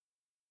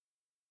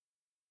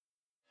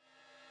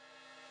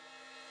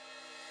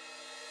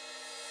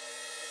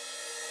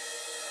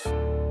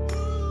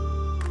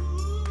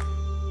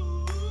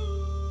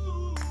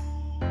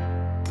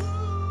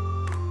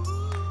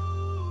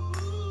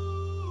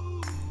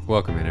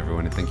Welcome in,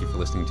 everyone, and thank you for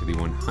listening to the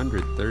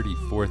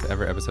 134th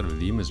ever episode of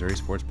the Missouri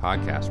Sports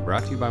Podcast,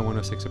 brought to you by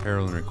 106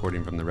 Apparel and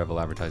recording from the Revel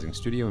Advertising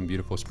Studio in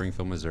beautiful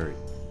Springfield, Missouri.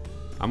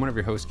 I'm one of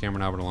your hosts,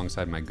 Cameron Albert,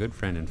 alongside my good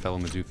friend and fellow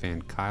Mizzou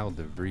fan, Kyle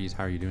DeVries.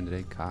 How are you doing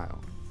today,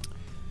 Kyle?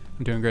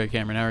 I'm doing great,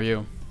 Cameron. How are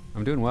you?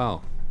 I'm doing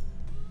well.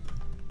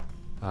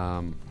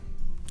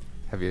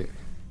 Have you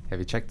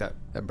checked that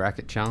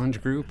bracket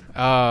challenge group?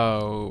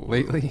 Oh,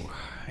 lately?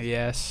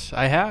 Yes,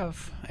 I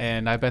have,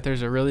 and I bet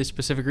there's a really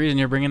specific reason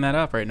you're bringing that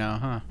up right now,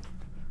 huh?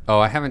 Oh,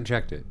 I haven't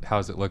checked it.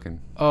 How's it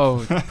looking?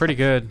 Oh, pretty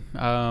good.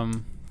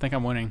 Think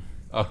I'm winning.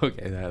 Oh,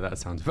 okay, that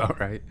sounds about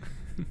right.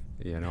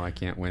 I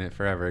can't win it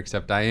forever,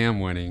 except I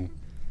am winning,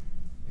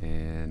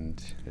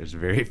 and there's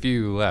very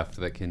few left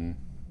that can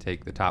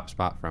take the top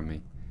spot from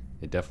me.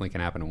 It definitely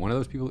can happen, and one of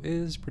those people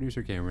is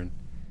producer Cameron.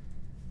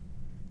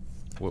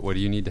 What do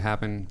you need to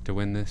happen to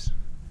win this?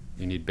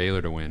 You need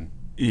Baylor to win.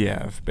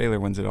 Yeah, if Baylor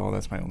wins it all,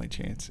 that's my only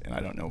chance, and I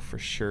don't know for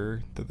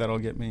sure that that'll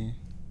get me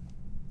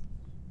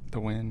the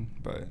win,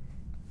 but...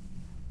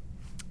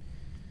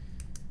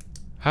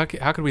 How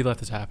could we let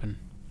this happen,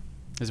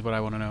 is what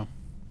I want to know.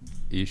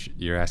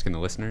 You're asking the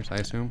listeners, I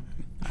assume?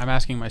 I'm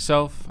asking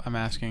myself. I'm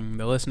asking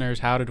the listeners.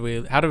 How did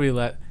we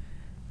let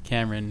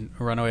Cameron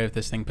run away with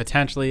this thing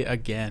potentially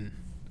again?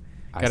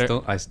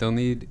 I still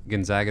need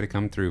Gonzaga to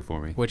come through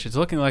for me. Which it's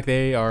looking like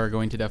they are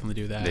going to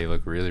definitely do that. They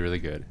look really, really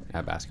good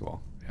at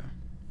basketball. Yeah.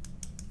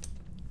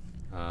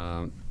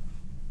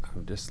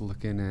 I'm just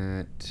looking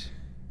at...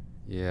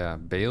 Yeah,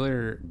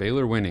 Baylor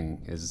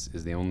winning is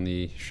the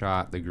only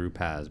shot the group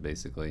has,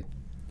 basically.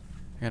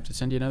 I have to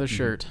send you another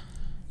shirt.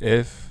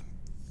 If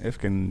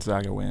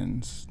Gonzaga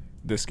wins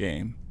this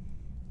game,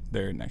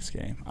 their next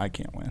game, I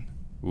can't win.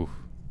 Oof.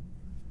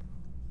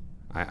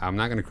 I'm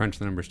not going to crunch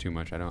the numbers too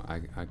much.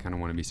 I kind of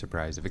want to be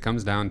surprised. If it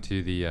comes down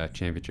to the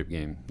championship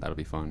game, that'll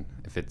be fun.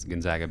 If it's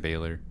Gonzaga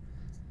Baylor,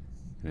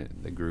 and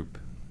the group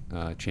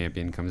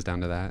champion comes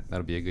down to that,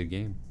 that'll be a good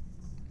game.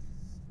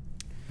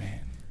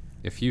 Man,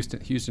 if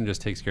Houston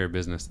just takes care of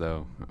business,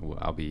 though,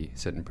 I'll be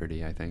sitting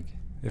pretty, I think.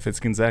 If it's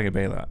Gonzaga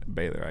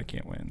Baylor, I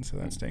can't win, so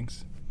that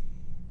stinks.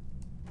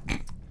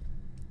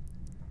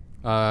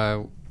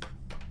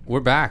 We're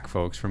back,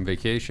 folks, from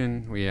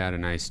vacation. We had a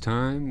nice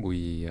time.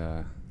 We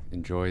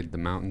enjoyed the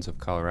mountains of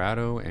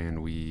Colorado,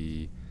 and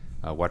we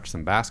watched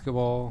some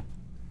basketball.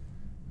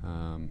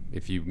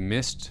 If you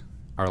missed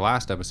our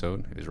last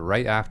episode, it was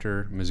right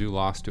after Mizzou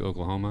lost to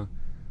Oklahoma.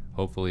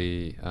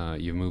 Hopefully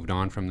you moved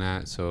on from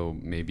that, so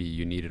maybe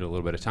you needed a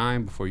little bit of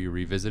time before you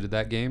revisited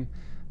that game.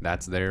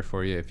 That's there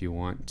for you if you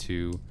want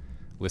to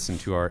listen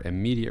to our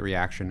immediate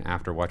reaction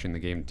after watching the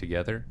game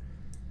together.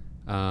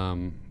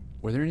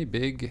 Were there any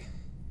big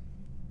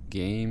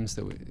games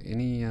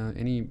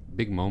any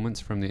big moments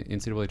from the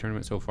NCAA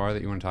tournament so far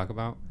that you want to talk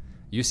about?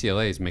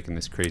 UCLA is making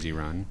this crazy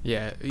run.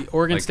 Yeah,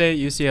 Oregon State,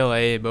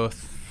 UCLA,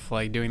 both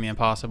doing the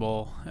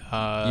impossible.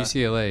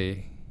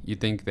 UCLA, you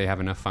think they have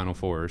enough Final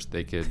Fours?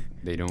 They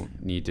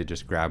don't need to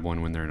just grab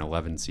one when they're an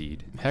 11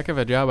 seed. Heck of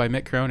a job by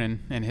Mick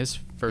Cronin in his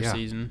first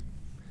season.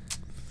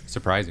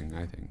 Surprising,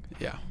 I think.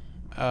 Yeah.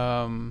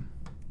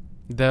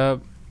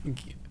 The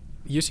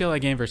UCLA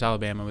game versus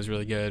Alabama was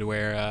really good,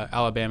 where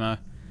Alabama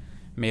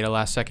made a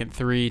last-second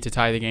three to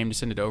tie the game to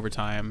send it to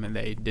overtime, and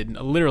they did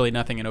literally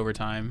nothing in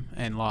overtime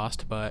and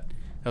lost, but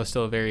that was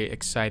still a very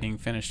exciting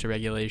finish to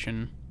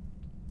regulation.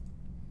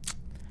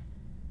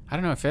 I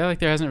don't know. I feel like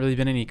there hasn't really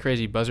been any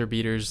crazy buzzer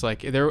beaters. I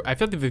feel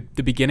like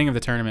the beginning of the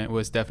tournament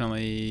was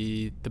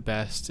definitely the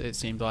best, it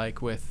seemed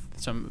like, with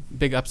some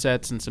big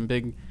upsets and some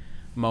big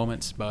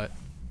moments, but...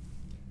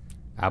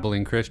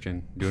 Abilene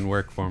Christian doing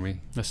work for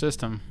me. The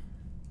system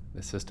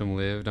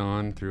lived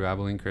on through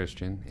Abilene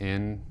Christian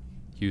and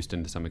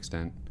Houston to some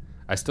extent.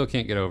 I still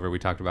can't get over, we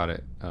talked about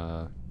it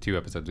 2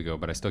 episodes ago,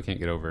 but I still can't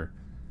get over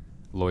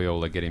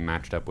Loyola getting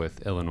matched up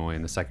with Illinois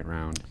in the second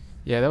round.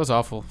 Yeah, that was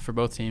awful for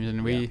both teams,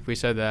 and we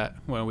said that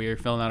when we were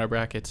filling out our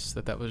brackets,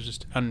 that was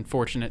just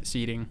unfortunate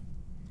seeding.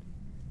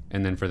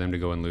 And then for them to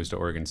go and lose to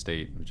Oregon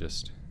State was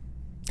just...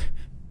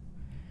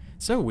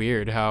 So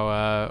weird how,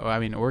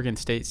 Oregon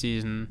State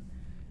season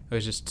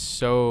was just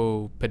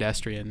so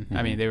pedestrian. Mm-hmm.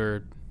 I mean, they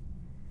were...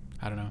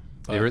 I don't know.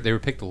 They were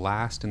picked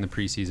last in the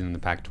preseason in the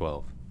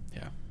Pac-12.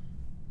 Yeah.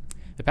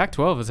 The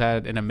Pac-12 has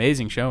had an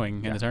amazing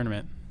showing in the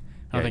tournament.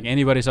 I don't think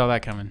anybody saw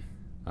that coming.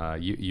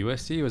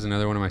 USC was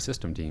another one of my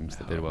system teams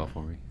that did well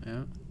for me.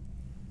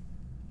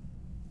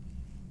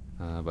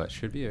 Yeah. But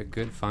should be a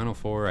good Final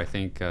Four. I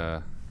think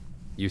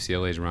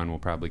UCLA's run will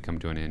probably come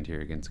to an end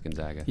here against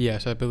Gonzaga.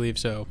 Yes, I believe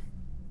so.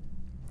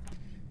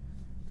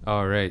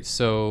 All right,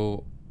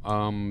 so...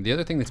 the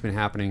other thing that's been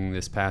happening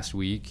this past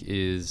week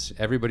is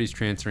everybody's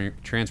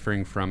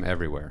transferring from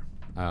everywhere.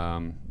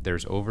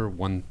 There's over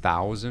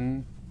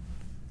 1,000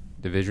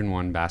 Division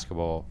I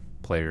basketball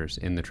players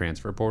in the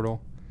transfer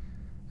portal,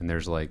 and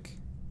there's a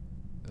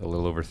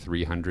little over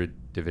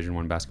 300 Division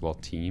I basketball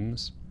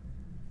teams.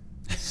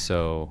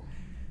 So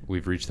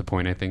we've reached the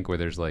point, I think, where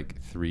there's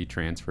 3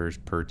 transfers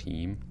per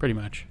team. Pretty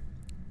much.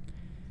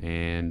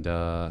 And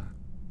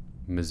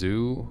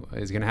Mizzou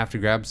is going to have to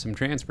grab some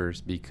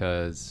transfers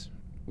because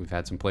We've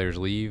had some players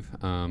leave.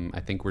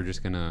 I think we're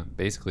just going to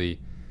basically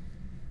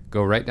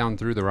go right down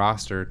through the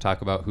roster,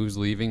 talk about who's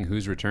leaving,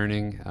 who's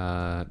returning,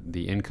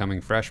 the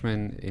incoming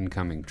freshman,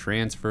 incoming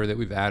transfer that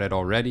we've added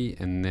already,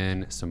 and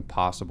then some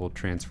possible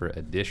transfer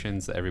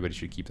additions that everybody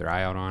should keep their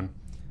eye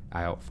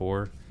out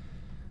for.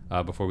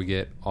 Before we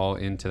get all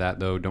into that,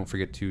 though, don't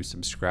forget to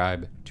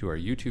subscribe to our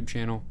YouTube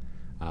channel.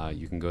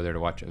 You can go there to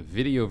watch a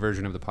video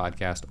version of the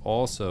podcast.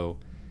 Also,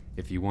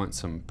 if you want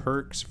some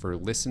perks for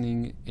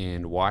listening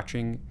and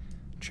watching,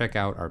 check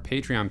out our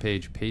Patreon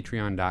page,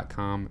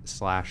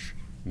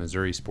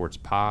 patreon.com/Missouri Sports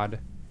Pod.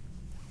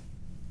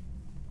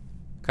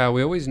 Kyle,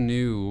 we always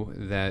knew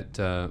that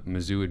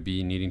Mizzou would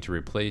be needing to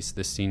replace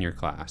this senior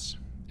class.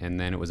 And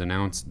then it was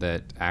announced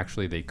that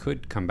actually they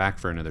could come back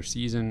for another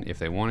season if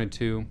they wanted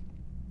to.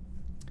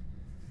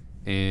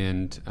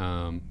 And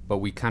but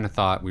we kind of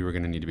thought we were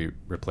going to need to be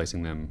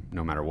replacing them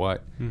no matter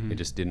what. It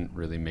just didn't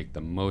really make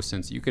the most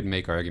sense. You could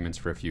make arguments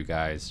for a few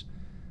guys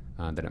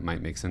that it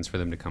might make sense for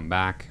them to come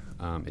back.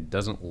 It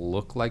doesn't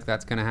look like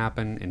that's going to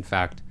happen. In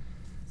fact,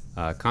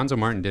 Konzo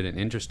Martin did an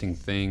interesting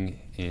thing,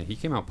 and he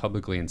came out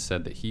publicly and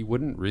said that he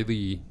wouldn't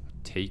really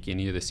take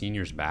any of the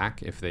seniors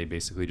back if they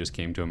basically just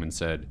came to him and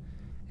said,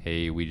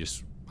 hey, I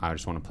just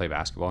want to play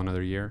basketball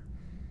another year.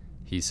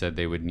 He said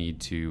they would need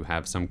to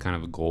have some kind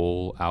of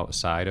goal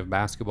outside of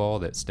basketball,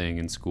 that staying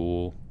in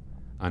school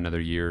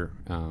another year,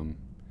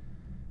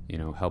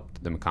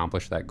 helped them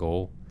accomplish that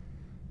goal.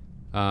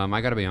 I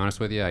got to be honest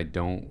with you, I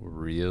don't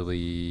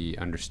really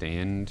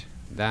understand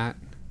that.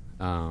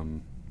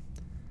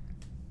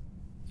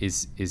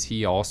 Is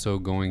he also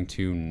going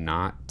to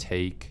not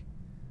take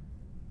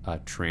a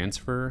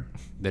transfer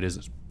that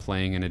is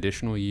playing an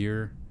additional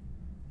year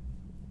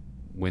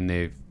when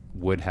they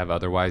would have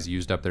otherwise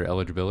used up their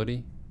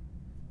eligibility?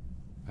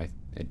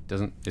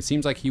 It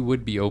seems like he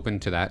would be open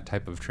to that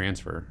type of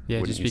transfer.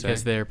 Yeah, just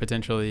because they're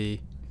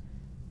potentially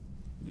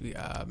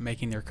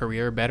making their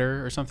career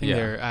better or something.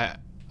 Yeah.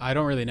 I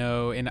don't really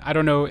know, and I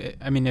don't know.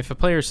 I mean, if a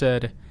player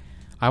said,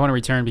 "I want to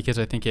return because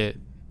I think it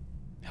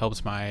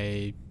helps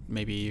my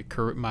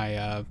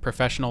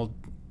professional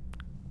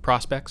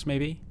prospects,"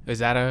 maybe is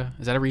that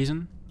a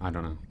reason? I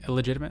don't know.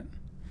 Illegitimate?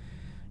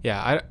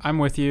 Yeah, I'm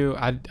with you.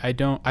 I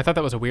thought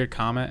that was a weird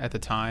comment at the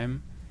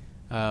time.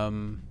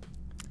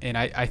 And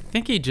I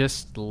think he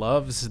just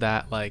loves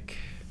that, like,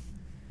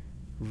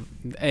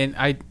 and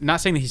I'm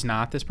not saying that he's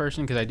not this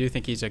person, because I do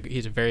think he's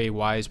a very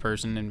wise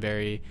person and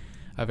a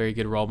very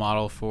good role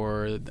model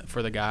for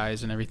the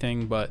guys and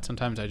everything. But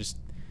sometimes I just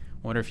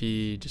wonder if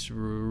he just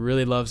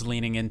really loves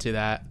leaning into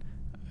that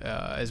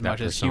as much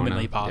as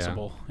humanly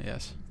possible. Yeah.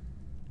 Yes.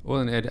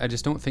 Well, and I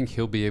just don't think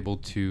he'll be able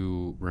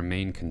to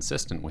remain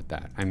consistent with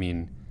that. I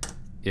mean,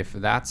 if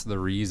that's the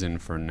reason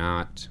for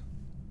not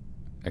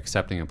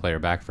accepting a player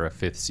back for a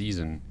fifth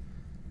season,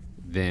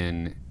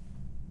 then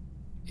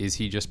is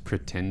he just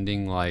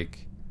pretending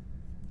like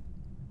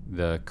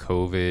the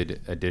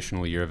COVID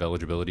additional year of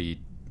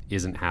eligibility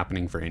isn't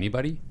happening for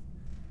anybody?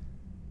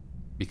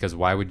 Because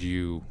why would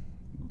you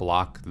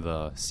block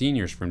the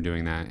seniors from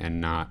doing that and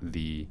not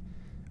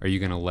are you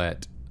going to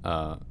let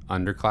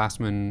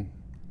underclassmen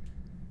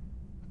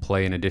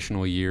play an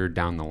additional year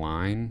down the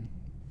line?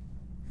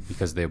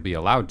 Because they'll be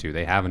allowed to.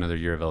 They have another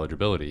year of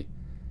eligibility.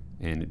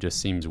 And it just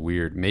seems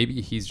weird.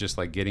 Maybe he's just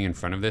like getting in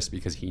front of this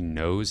because he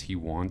knows he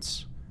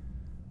wants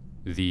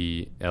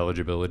the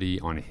eligibility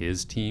on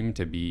his team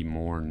to be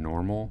more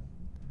normal,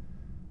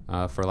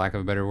 for lack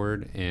of a better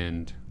word.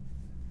 And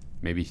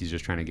maybe he's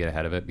just trying to get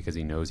ahead of it because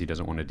he knows he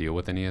doesn't want to deal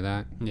with any of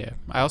that. Yeah.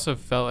 I also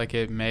felt like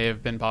it may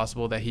have been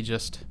possible that he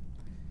just,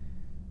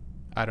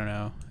 I don't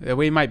know, that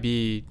we might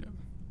be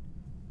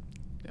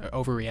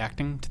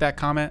overreacting to that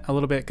comment a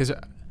little bit, because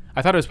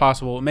I thought it was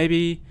possible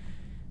maybe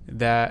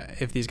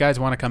that if these guys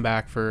want to come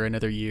back for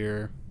another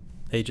year,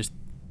 they just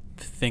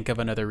think of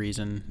another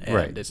reason,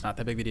 and it's not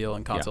that big of a deal,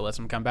 and Konzo lets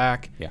them come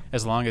back,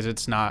 as long as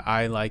it's not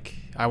I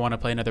want to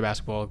play another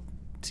basketball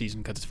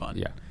season because it's fun.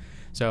 Yeah.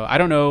 So I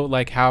don't know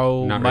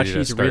how not much ready to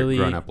he's start really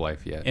grown-up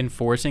life yet.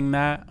 enforcing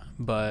that,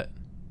 but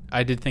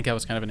I did think that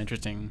was kind of an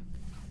interesting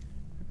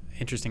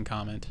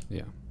comment.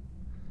 Yeah.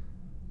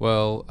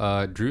 Well,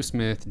 Drew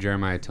Smith,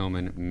 Jeremiah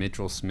Tillman,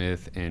 Mitchell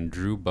Smith, and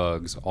Drew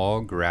Buggs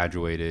all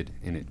graduated,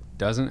 and it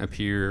doesn't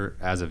appear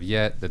as of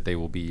yet that they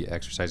will be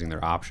exercising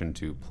their option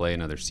to play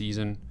another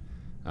season.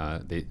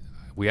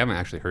 We haven't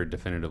actually heard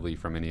definitively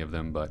from any of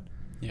them, but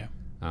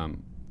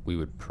we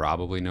would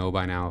probably know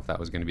by now if that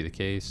was going to be the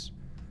case.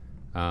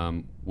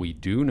 We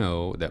do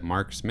know that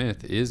Mark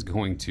Smith is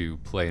going to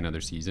play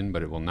another season,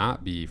 but it will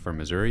not be for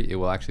Missouri. It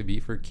will actually be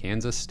for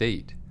Kansas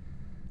State.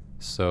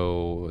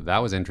 So that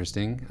was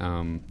interesting.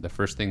 The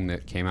first thing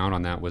that came out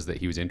on that was that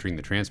he was entering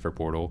the transfer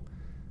portal,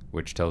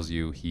 which tells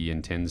you he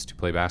intends to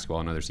play basketball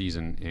another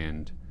season,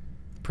 and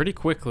pretty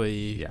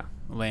quickly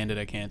landed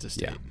at Kansas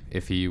State. Yeah.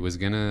 If he was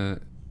going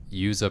to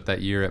use up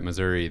that year at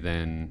Missouri,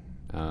 then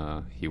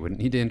he wouldn't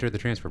need to enter the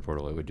transfer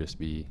portal. It would just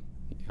be,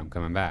 I'm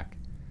coming back.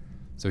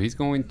 So he's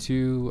going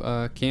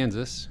to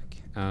Kansas,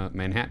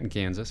 Manhattan,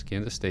 Kansas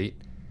State.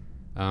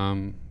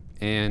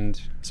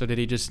 And so did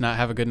he just not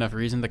have a good enough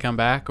reason to come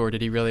back, or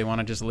did he really want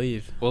to just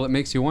leave? well, it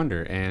makes you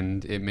wonder,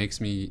 and it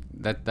makes me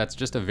that's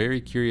just a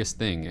very curious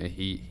thing.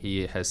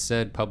 He has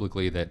said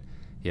publicly that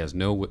he has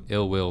no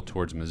ill will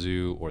towards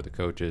Mizzou or the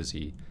coaches.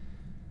 He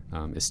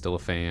is still a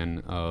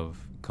fan of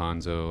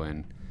Konzo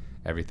and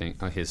everything,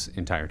 his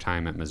entire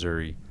time at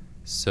Missouri.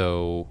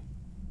 So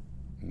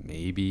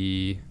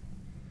maybe,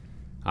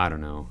 I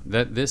don't know,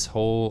 that this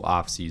whole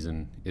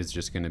offseason is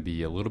just going to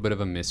be a little bit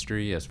of a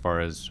mystery as far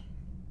as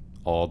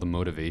all the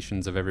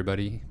motivations of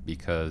everybody,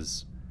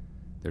 because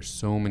there's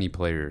so many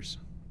players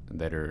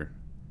that are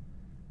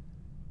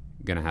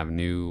going to have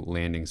new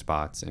landing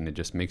spots, and it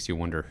just makes you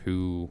wonder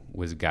who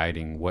was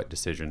guiding what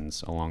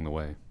decisions along the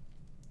way.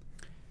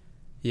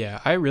 Yeah,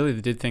 I really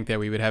did think that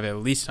we would have at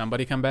least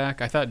somebody come back.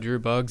 I thought Drew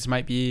Buggs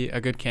might be a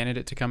good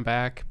candidate to come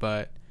back,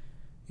 but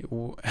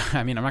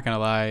I mean, I'm not going to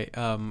lie.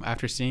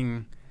 After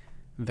seeing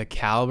the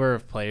caliber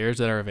of players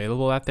that are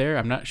available out there,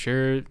 I'm not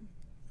sure.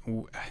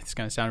 It's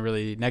going to sound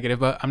really negative,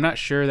 but I'm not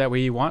sure that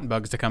we want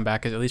Buggs to come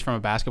back, at least from a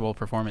basketball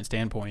performance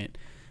standpoint.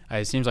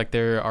 It seems like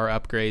there are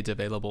upgrades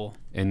available.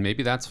 And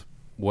maybe that's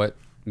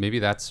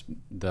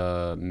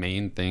the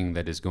main thing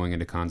that is going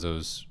into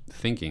Konzo's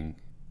thinking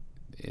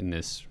in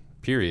this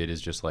period, is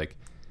just like,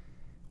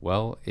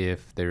 well,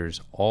 if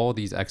there's all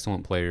these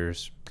excellent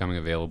players coming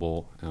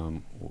available,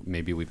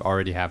 maybe we've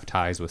already have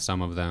ties with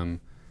some of them,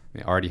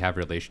 we already have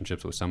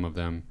relationships with some of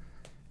them,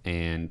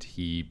 and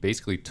he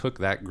basically took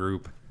that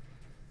group.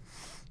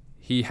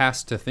 He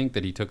has to think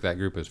that he took that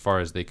group as far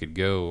as they could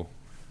go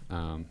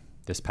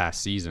this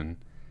past season,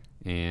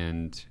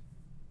 and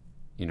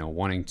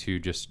wanting to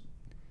just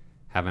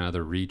have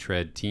another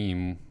retread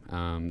team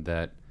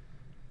that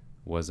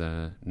was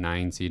a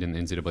 9 seed in the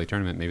NCAA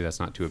tournament. Maybe that's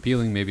not too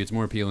appealing. Maybe it's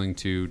more appealing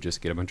to just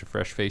get a bunch of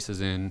fresh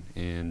faces in,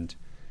 and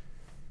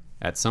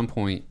at some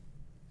point,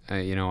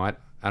 I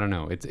don't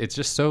know. It's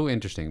just so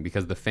interesting,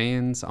 because the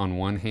fans on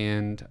one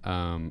hand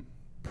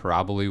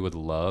probably would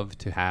love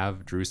to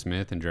have Drew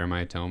Smith and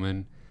Jeremiah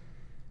Tillman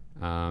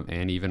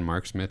and even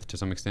Mark Smith to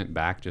some extent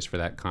back, just for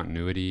that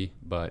continuity,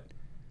 but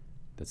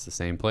that's the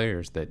same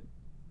players that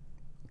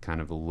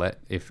kind of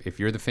if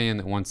you're the fan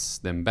that wants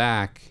them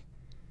back,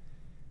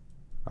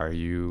 are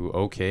you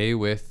okay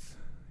with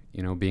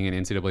being an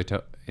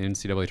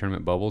NCAA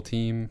tournament bubble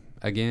team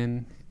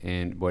again?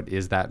 And what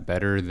is that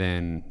better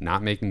than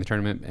not making the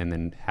tournament and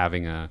then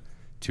having a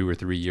 2 or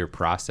 3 year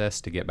process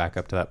to get back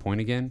up to that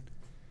point again?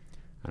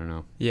 I don't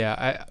know.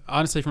 Yeah,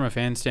 honestly, from a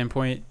fan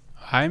standpoint,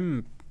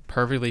 I'm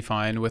perfectly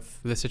fine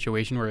with the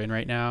situation we're in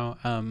right now.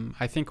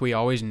 I think we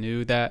always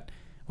knew that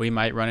we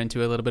might run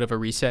into a little bit of a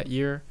reset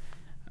year.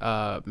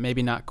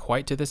 Maybe not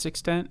quite to this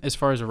extent as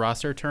far as a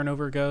roster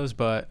turnover goes,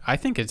 but I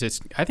think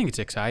it's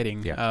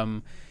exciting. Yeah.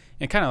 And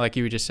kind of like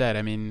you just said,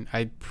 I mean,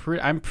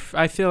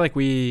 I feel like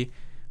we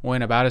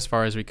went about as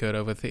far as we could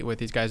with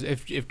these guys.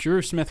 If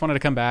Drew Smith wanted to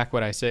come back,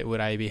 would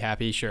I be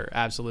happy? Sure,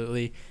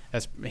 absolutely.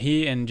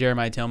 He and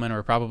Jeremiah Tillman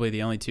are probably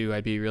the only two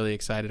I'd be really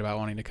excited about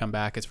wanting to come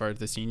back as far as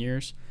the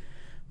seniors.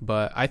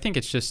 But I think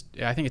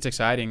it's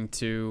exciting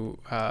to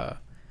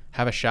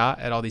have a shot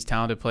at all these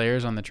talented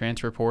players on the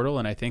transfer portal,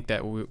 and I think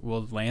that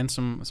we'll land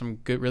some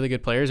really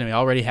good players, and we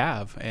already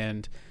have.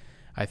 And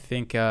I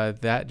think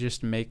that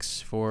just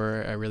makes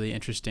for a really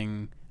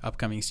interesting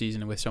upcoming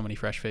season with so many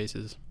fresh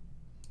faces.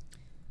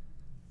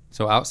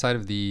 So outside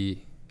of the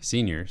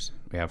seniors,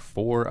 we have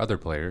 4 other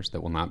players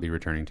that will not be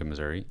returning to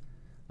Missouri.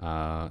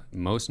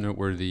 Most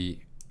noteworthy,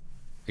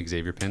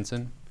 Xavier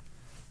Pinson.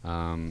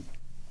 There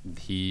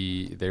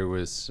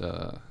was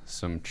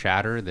some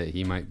chatter that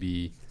he might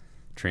be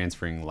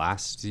transferring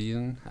last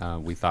season.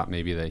 We thought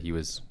maybe that he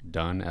was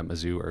done at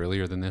Mizzou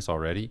earlier than this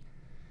already,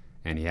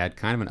 and he had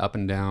kind of an up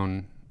and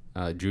down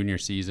junior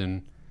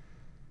season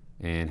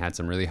and had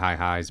some really high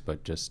highs,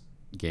 but just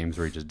games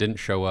where he just didn't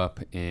show up,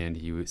 and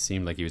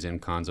seemed like he was in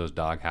Konzo's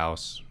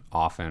doghouse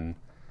often.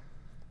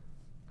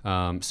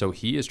 So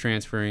he is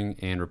transferring,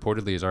 and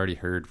reportedly has already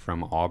heard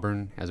from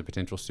Auburn as a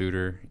potential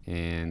suitor,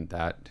 and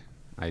that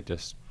I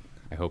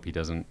hope he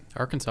doesn't.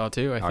 Arkansas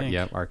too, I think.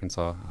 Yeah,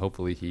 Arkansas.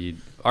 Hopefully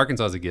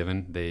Arkansas is a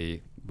given.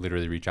 They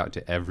literally reach out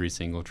to every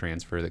single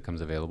transfer that comes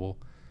available.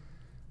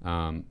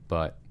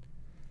 But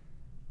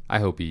I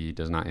hope he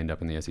does not end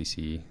up in the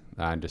SEC.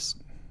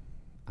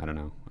 I don't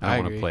know. I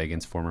don't want to play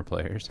against former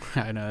players.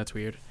 I know, that's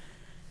weird.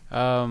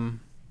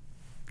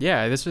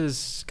 Yeah, this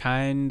was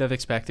kind of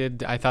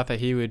expected. I thought that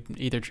he would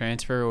either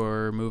transfer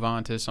or move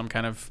on to some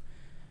kind of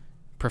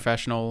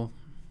professional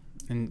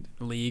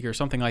league or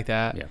something like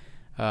that. Yeah.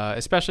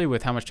 Especially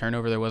with how much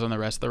turnover there was on the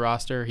rest of the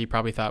roster. He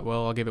probably thought,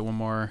 well, I'll give it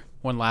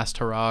one last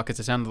hurrah, because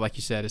it sounded like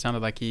you said, it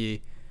sounded like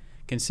he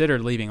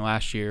considered leaving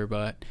last year.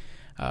 But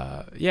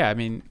yeah, I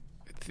mean,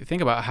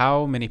 think about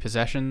how many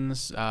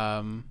possessions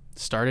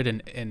started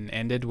and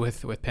ended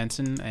with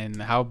Pinson,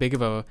 and how big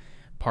of a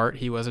part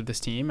he was of this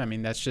team. I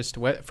mean, that's just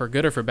for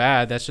good or for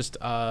bad. That's just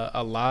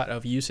a lot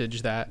of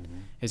usage that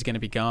is going to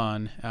be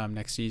gone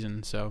next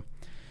season. So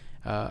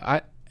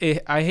I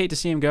hate to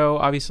see him go.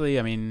 Obviously,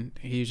 I mean,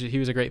 he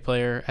was a great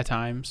player at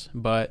times,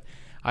 but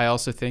I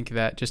also think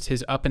that just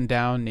his up and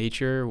down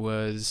nature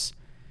was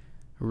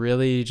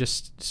really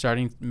just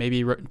starting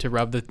maybe to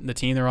rub the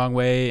team the wrong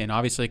way. And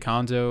obviously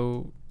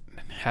Konzo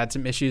had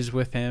some issues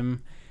with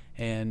him,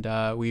 and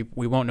we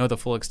won't know the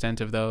full extent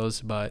of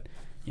those, but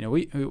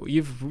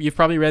you've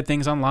probably read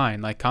things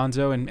online like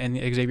Konzo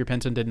and Xavier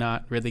Pinson did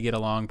not really get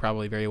along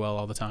probably very well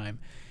all the time,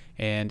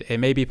 and it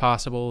may be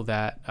possible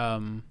that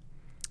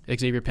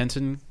Xavier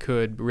Pinson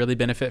could really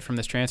benefit from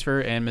this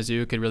transfer, and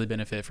Mizzou could really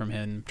benefit from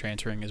him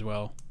transferring as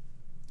well.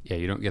 Yeah,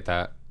 you don't get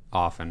that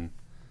often.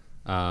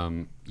 I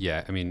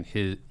mean,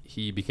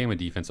 he became a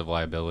defensive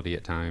liability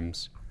at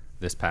times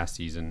this past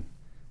season,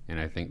 and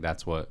I think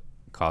that's what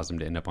caused him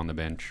to end up on the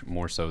bench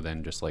more so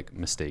than just like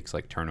mistakes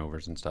like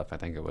turnovers and stuff. I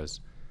think it was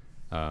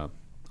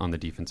on the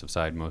defensive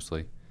side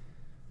mostly.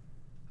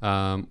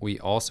 We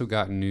also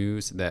got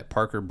news that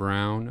Parker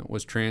Brown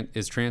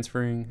is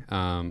transferring.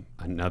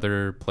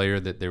 Another player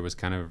that there was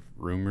kind of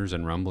rumors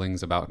and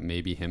rumblings about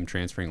maybe him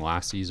transferring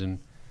last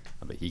season,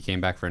 but he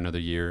came back for another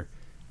year.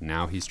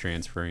 Now he's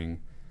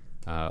transferring.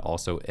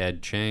 Also,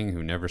 Ed Chang,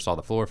 who never saw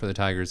the floor for the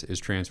Tigers, is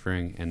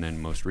transferring. And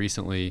then most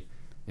recently,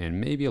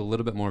 and maybe a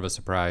little bit more of a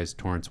surprise,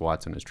 Torrance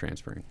Watson is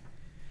transferring.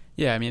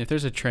 Yeah, I mean, if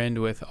there's a trend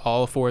with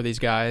all four of these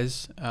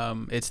guys,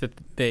 it's that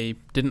they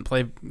didn't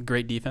play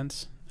great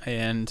defense,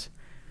 and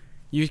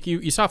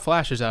you saw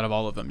flashes out of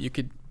all of them. You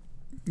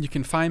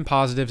can find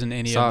positives in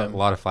any of them. Saw a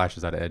lot of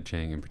flashes out of Ed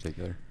Chang in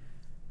particular.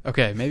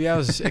 Okay, maybe I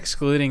was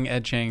excluding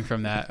Ed Chang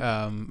from that,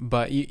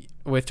 but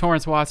with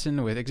Torrance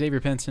Watson, with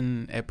Xavier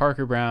Pinson, at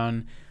Parker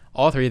Brown,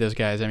 all three of those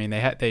guys, I mean,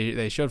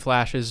 they showed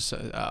flashes,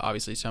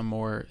 obviously some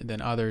more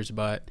than others,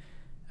 but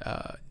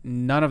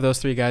none of those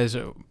three guys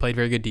played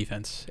very good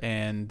defense,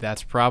 and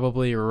that's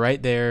probably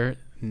right there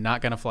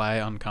not going to fly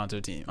on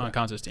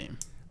Konzo's team.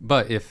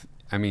 But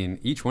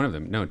each one of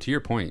them, no, to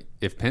your point,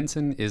 if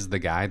Pinson is the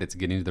guy that's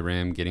getting to the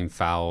rim, getting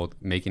fouled,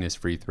 making his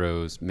free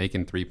throws,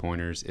 making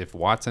three-pointers, if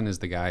Watson is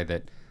the guy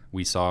that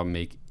we saw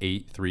make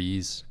 8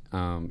 threes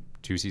 2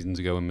 seasons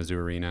ago in Mizzou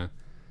Arena,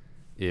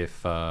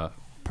 if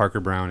Parker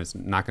Brown is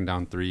knocking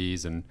down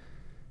threes and,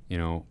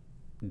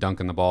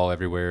 dunking the ball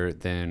everywhere,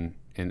 then,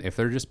 and if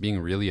they're just being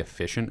really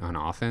efficient on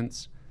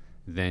offense,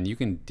 then you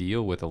can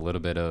deal with a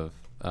little bit of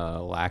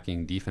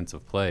lacking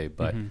defensive play,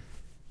 but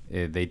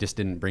they just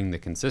didn't bring the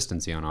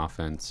consistency on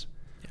offense,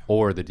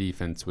 or the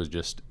defense was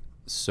just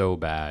so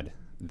bad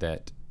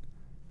that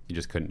you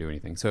just couldn't do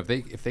anything. So if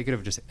they could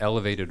have just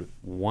elevated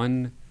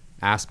one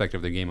aspect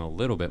of the game a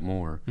little bit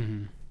more,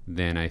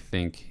 then I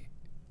think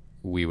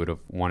we would have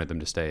wanted them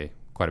to stay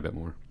quite a bit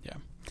more. Yeah.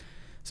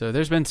 So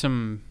there's been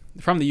some,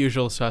 from the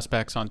usual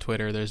suspects on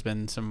Twitter, there's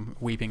been some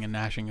weeping and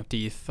gnashing of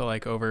teeth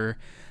like over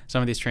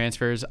some of these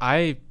transfers.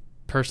 I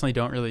personally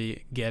don't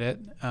really get it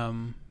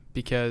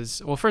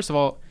because, well, first of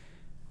all,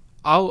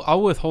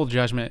 I'll withhold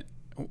judgment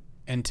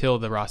until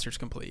the roster's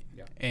complete.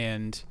 Yeah.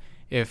 And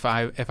if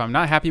I'm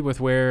not happy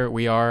with where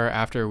we are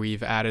after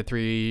we've added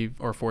 3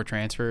 or 4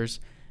 transfers,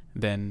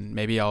 then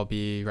maybe I'll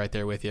be right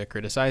there with you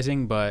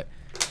criticizing, but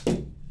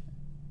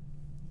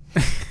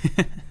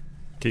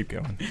keep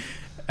going.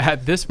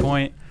 At this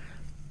point,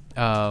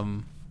 I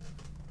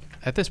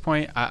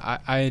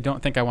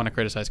don't think I want to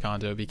criticize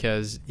Konzo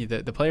because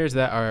the players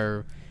that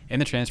are in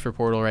the transfer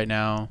portal right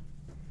now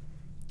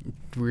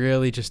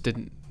really just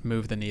didn't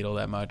move the needle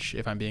that much,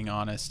 if I'm being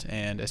honest,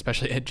 and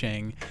especially Ed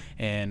Chang.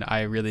 And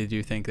I really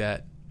do think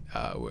that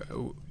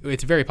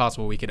it's very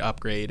possible we could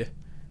upgrade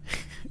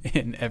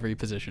in every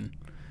position.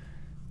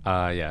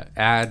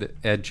 Add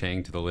Ed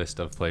Chang to the list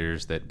of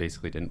players that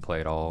basically didn't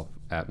play at all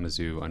at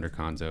Mizzou under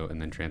Konzo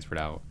and then transferred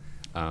out.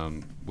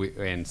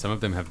 And some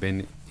of them have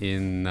been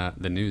in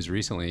the news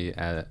recently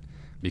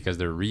because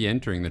they're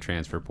re-entering the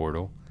transfer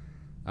portal.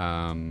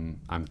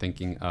 I'm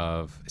thinking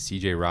of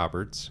C.J.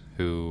 Roberts,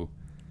 who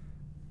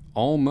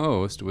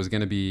almost was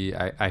going to be,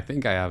 I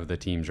think I have the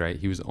teams right,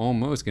 he was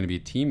almost going to be a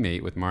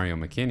teammate with Mario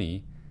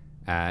McKinney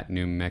at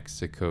New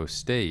Mexico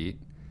State,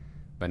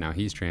 but now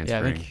he's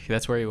transferring. Yeah, I think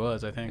that's where he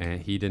was, I think.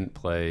 And he didn't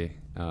play.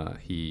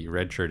 He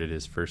redshirted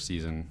his first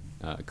season,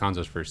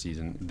 Konzo's first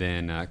season.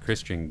 Then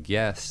Christian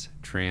Guess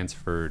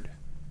transferred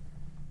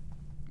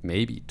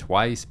maybe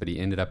twice, but he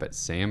ended up at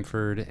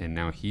Samford, and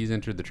now he's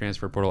entered the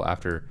transfer portal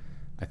after,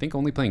 I think,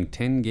 only playing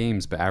 10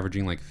 games, but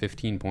averaging like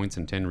 15 points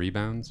and 10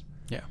 rebounds.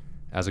 Yeah.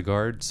 As a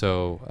guard.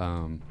 So,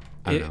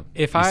 I don't know.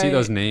 If you see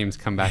those names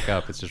come back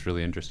up, it's just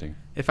really interesting.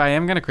 If I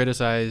am going to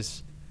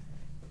criticize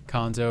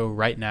Konzo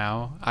right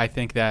now, I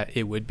think that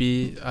it would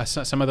be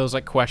some of those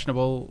like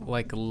questionable,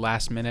 like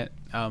last minute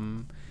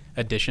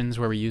additions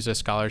where we use a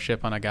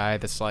scholarship on a guy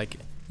that's like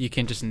you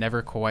can just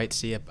never quite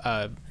see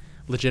a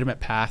legitimate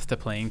path to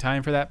playing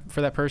time for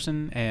that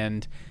person.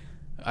 And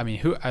I mean,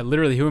 who's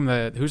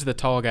the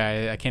tall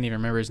guy? I can't even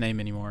remember his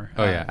name anymore.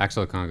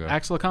 Axel Okongo.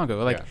 Axel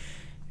Okongo. Like, yeah.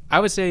 I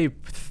would say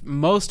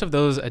most of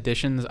those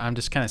additions, I'm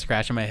just kind of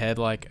scratching my head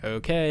like,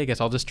 okay, I guess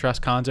I'll just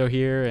trust Konzo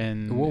here,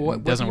 and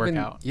it doesn't work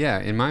out. Yeah,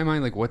 in my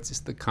mind, like,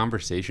 what's the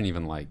conversation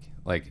even like?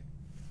 Like,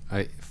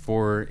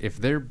 if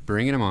they're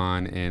bringing him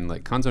on and,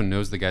 like, Konzo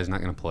knows the guy's not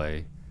going to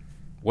play,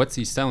 what's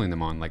he selling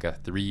them on? Like a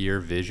 3-year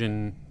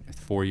vision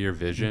 4-year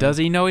vision. Does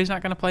he know he's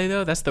not going to play,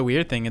 though? That's the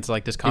weird thing. It's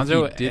like, does If he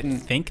Konzo didn't-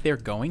 think they're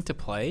going to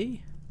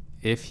play?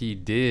 If he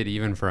did,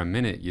 even for a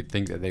minute, you'd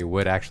think that they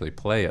would actually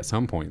play at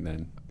some point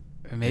then.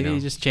 Maybe You know? he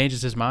just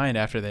changes his mind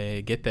after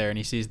they get there and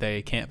he sees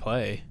they can't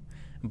play.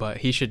 But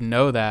he should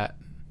know that.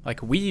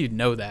 Like, we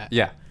know that.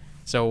 Yeah,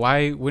 So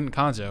why wouldn't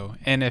Konzo?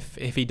 And if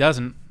he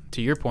doesn't,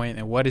 to your point,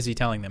 then what is he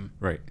telling them?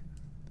 right.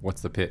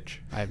 What's the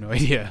pitch? I have no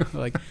idea.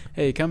 Like,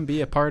 hey, come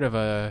be a part of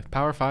a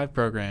Power 5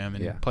 program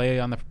and Yeah. play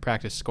on the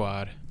practice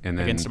squad And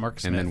then, against Mark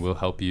Smith. and then we'll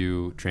help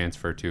you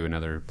transfer to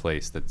another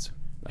place that's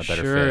a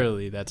better fit.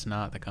 Surely that's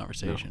not the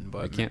conversation. No,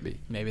 but it can't be.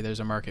 Maybe there's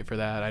a market for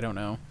that. I don't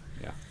know.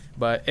 Yeah.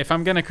 But if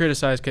I'm going to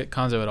criticize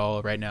Konzo at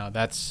all right now,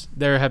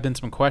 there have been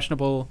some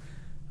questionable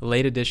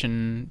late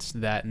additions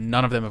that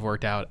none of them have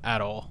worked out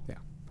at all. Yeah.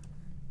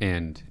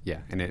 And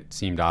it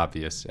seemed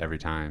obvious every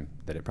time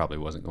that it probably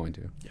wasn't going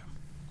to. Yeah.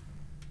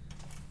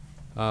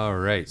 All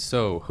right.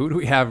 So who do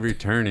we have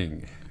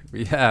returning?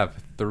 We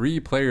have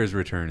 3 players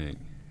returning.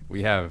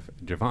 We have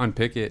Javon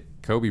Pickett,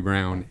 Kobe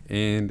Brown,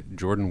 and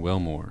Jordan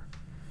Wilmore.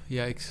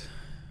 Yikes.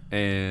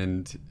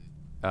 And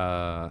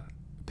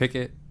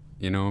Pickett,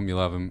 you know him, you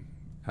love him.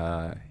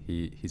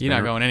 He's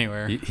Not going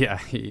anywhere.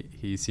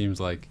 He seems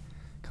like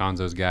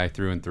Konzo's guy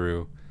through and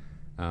through.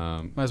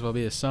 Might as well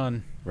be his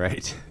son.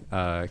 Right.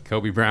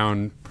 Kobe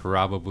Brown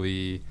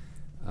probably,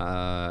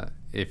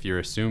 if you're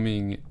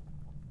assuming,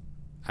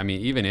 I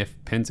mean, even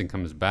if Pinson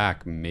comes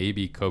back,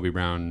 maybe Kobe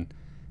Brown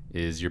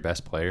is your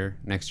best player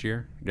next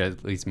year,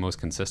 at least most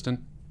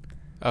consistent.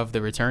 Of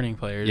the returning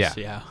players,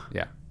 yeah.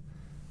 Yeah.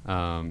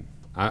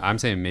 I'm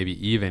saying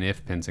maybe even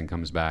if Pinson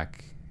comes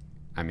back,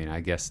 I mean,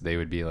 I guess they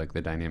would be like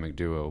the dynamic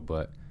duo,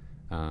 but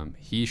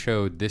he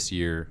showed this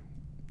year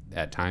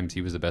at times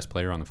he was the best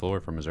player on the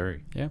floor for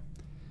Missouri. Yeah.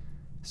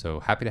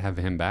 So happy to have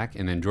him back.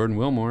 And then Jordan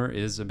Wilmore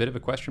is a bit of a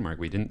question mark.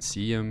 We didn't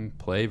see him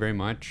play very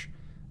much.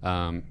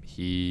 I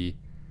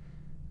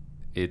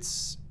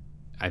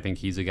think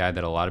he's a guy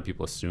that a lot of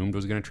people assumed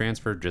was going to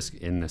transfer, just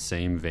in the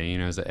same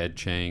vein as a Ed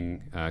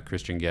Chang,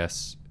 Christian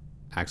Guest,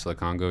 Axel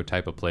Congo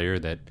type of player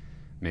that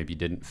maybe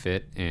didn't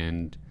fit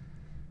and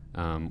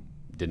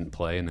didn't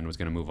play and then was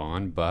going to move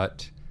on.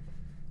 But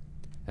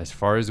as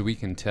far as we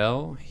can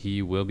tell,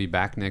 he will be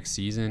back next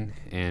season.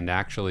 And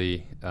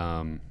actually,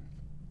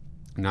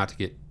 not to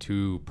get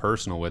too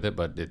personal with it,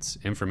 but it's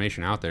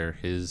information out there.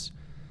 His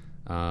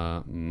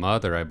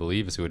mother, I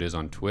believe is who it is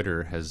on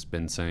Twitter, has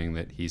been saying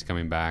that he's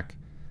coming back.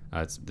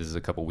 This is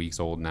a couple weeks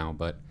old now,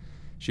 but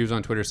she was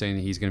on Twitter saying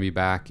that he's going to be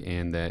back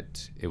and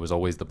that it was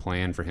always the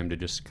plan for him to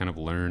just kind of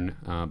learn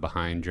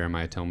behind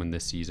Jeremiah Tillman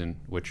this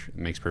season, which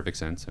makes perfect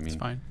sense. I mean,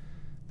 It's fine.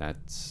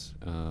 That's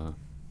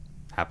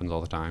happens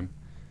all the time.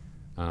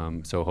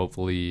 So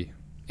hopefully,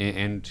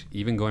 and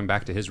even going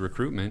back to his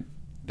recruitment,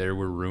 there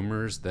were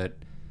rumors that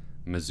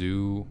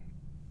Mizzou,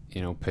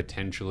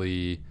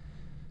 potentially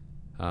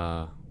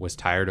was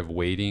tired of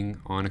waiting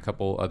on a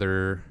couple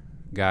other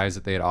guys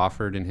that they had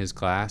offered in his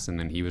class, and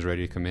then he was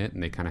ready to commit,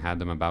 and they kind of had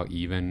them about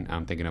even.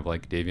 I'm thinking of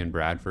like Davian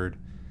Bradford.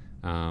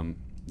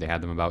 They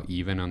had them about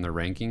even on their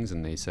rankings,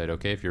 and they said,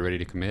 okay, if you're ready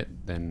to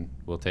commit, then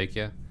we'll take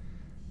you.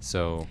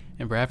 So,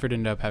 And Bradford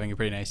ended up having a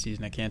pretty nice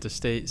season at Kansas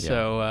State. Yeah.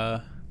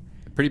 So,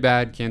 pretty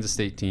bad Kansas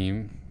State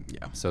team.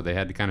 yeah. So they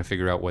had to kind of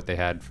figure out what they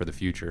had for the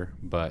future.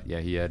 But yeah,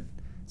 he had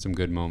some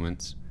good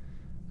moments.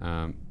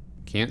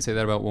 Can't say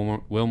that about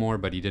Wilmore,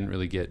 but he didn't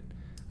really get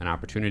an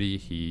opportunity.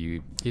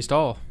 He's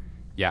tall.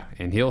 Yeah,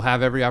 and he'll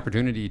have every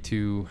opportunity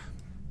to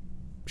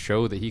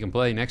show that he can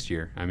play next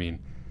year. I mean,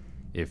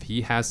 if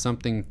he has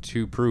something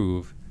to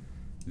prove,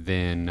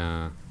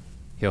 then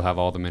he'll have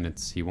all the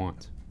minutes he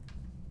wants.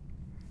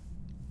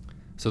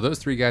 So those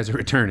 3 guys are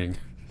returning.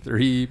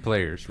 3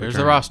 players There's returning.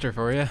 the roster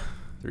for you.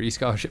 3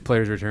 scholarship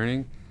players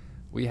returning.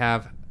 We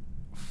have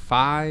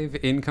 5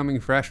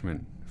 incoming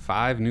freshmen,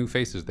 5 new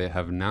faces that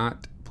have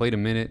not played a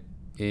minute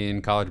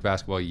in college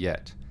basketball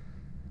yet.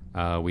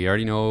 We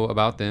already know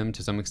about them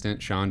to some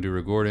extent. Sean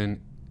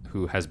Dura-Gordon,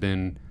 who has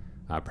been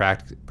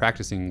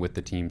practicing with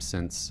the team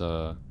since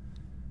the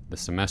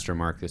semester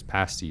mark this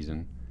past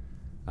season.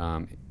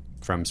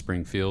 From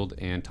Springfield,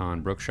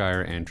 Anton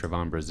Brookshire and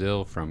Trevon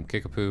Brazil from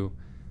Kickapoo.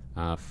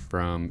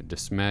 From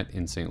DeSmet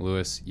in St.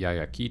 Louis,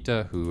 Yaya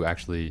Kita, who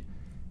actually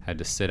had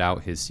to sit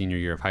out his senior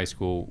year of high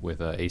school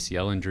with an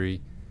ACL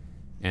injury.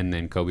 And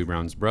then Kobe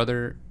Brown's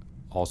brother,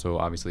 also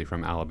obviously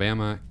from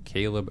Alabama,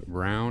 Caleb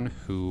Brown,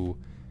 who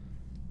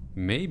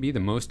may be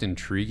the most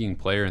intriguing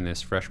player in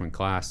this freshman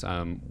class.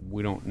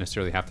 We don't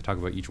necessarily have to talk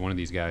about each one of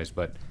these guys,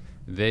 but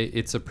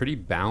it's a pretty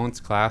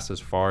balanced class as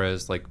far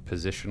as like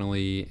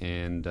positionally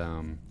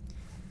and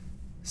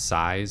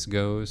size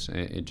goes.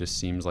 It just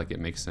seems like it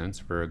makes sense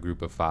for a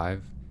group of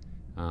 5.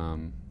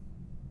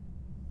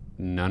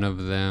 None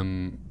of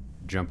them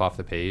jump off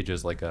the page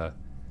as like a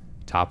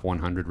top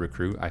 100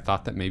 recruit. I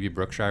thought that maybe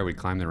Brookshire would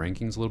climb the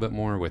rankings a little bit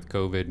more with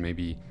COVID.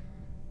 Maybe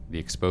the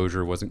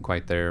exposure wasn't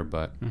quite there,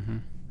 but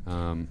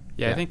I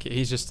think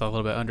he's just a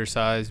little bit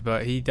undersized,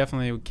 but he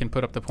definitely can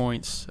put up the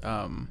points.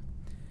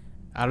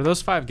 Out of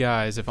those 5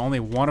 guys, if only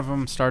one of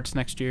them starts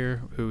next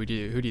year, who do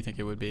you think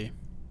it would be?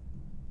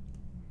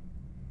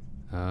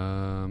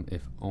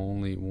 If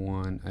only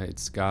one,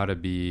 it's got to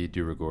be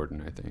Dewar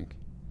Gordon, I think.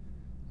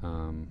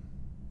 And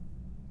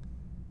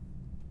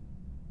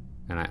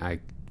I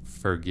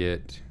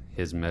forget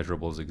his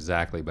measurables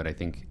exactly, but I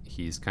think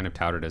he's kind of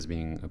touted as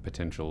being a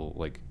potential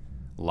like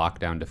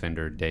lockdown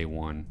defender day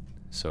one.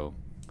 So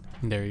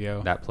There you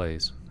go. that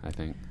plays, I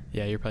think.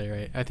 Yeah, you're probably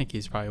right. I think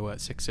he's probably,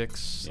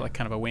 6'6", Yeah. like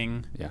kind of a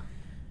wing. Yeah.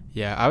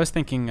 Yeah, I was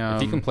thinking...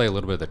 If he can play a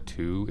little bit of the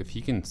two, if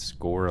he can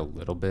score a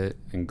little bit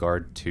and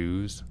guard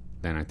twos,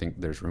 then I think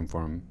there's room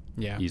for him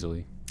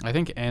easily. I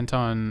think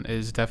Anton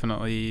is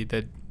definitely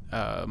the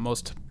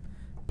most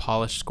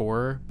polished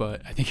scorer,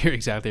 but I think you're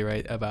exactly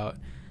right about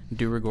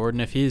Dewar Gordon.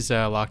 If he's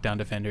a lockdown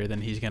defender,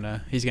 then he's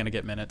gonna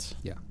get minutes.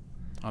 Yeah.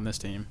 On this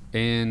team.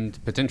 And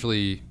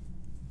potentially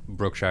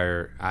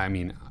Brookshire, I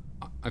mean,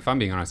 if I'm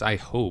being honest, I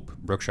hope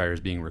Brookshire is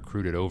being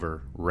recruited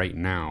over right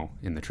now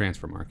in the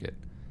transfer market.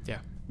 Yeah.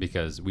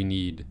 Because we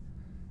need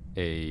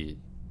a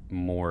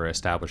more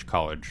established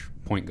college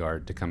point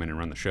guard to come in and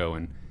run the show.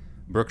 And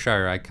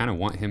Brookshire, I kind of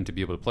want him to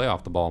be able to play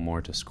off the ball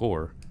more to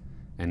score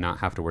and not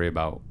have to worry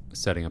about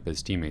setting up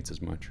his teammates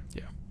as much.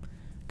 Yeah.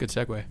 Good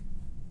segue.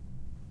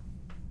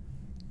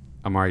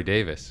 Amari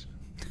Davis.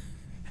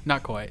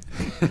 Not quite.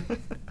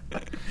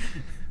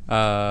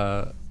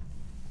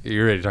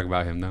 You ready to talk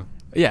about him, though?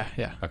 Yeah.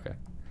 Okay.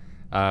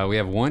 We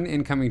have one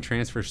incoming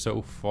transfer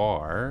so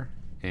far,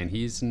 and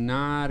he's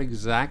not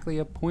exactly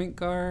a point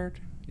guard.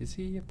 Is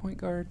he a point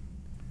guard?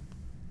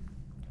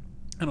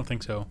 I don't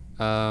think so.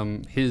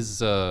 His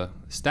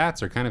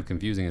stats are kind of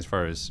confusing as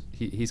far as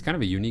he's kind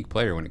of a unique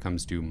player when it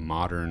comes to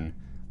modern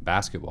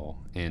basketball,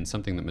 and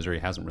something that Missouri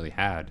hasn't really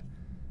had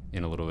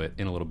in a little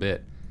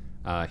bit.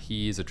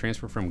 He's a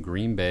transfer from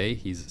Green Bay.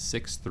 He's a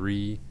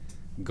 6'3"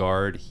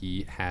 guard.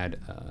 He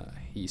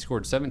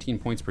scored 17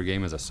 points per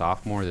game as a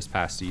sophomore this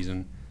past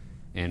season,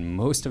 and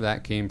most of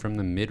that came from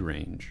the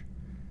mid-range.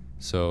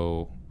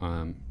 So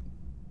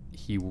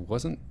he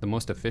wasn't the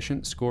most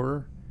efficient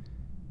scorer,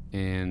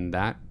 and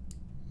that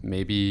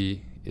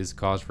maybe is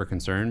cause for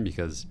concern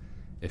because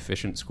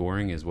efficient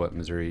scoring is what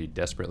Missouri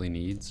desperately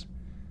needs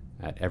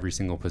at every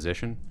single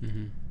position.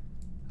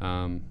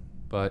 Mm-hmm.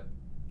 But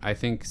I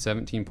think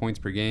 17 points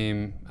per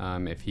game,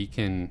 if he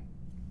can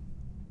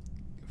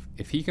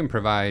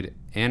provide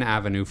an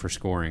avenue for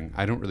scoring,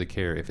 I don't really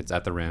care if it's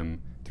at the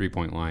rim,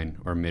 three-point line,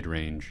 or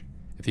mid-range.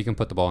 If he can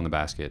put the ball in the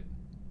basket,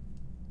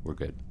 we're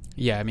good.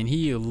 Yeah, I mean,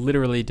 he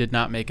literally did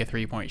not make a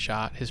three-point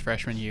shot his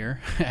freshman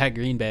year at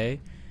Green Bay.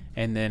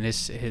 And then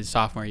his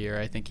sophomore year,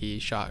 I think he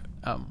shot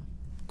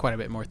quite a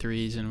bit more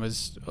threes and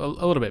was a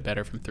little bit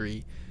better from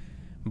three.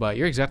 But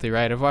you're exactly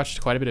right. I've watched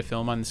quite a bit of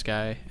film on this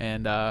guy,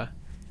 and I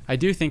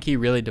do think he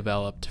really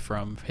developed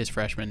from his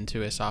freshman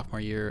to his sophomore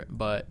year.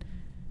 But,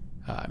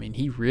 I mean,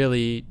 he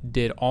really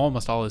did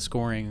almost all his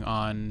scoring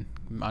on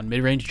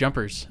mid-range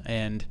jumpers.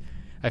 And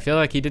I feel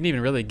like he didn't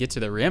even really get to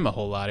the rim a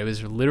whole lot. It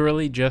was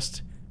literally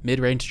just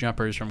mid-range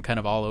jumpers from kind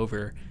of all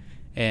over.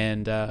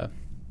 And,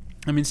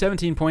 I mean,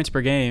 17 points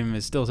per game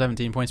is still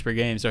 17 points per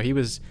game. So he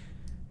was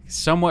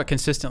somewhat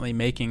consistently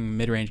making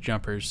mid-range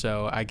jumpers.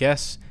 So I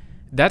guess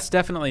that's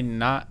definitely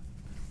not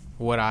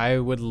what I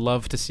would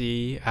love to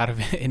see out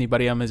of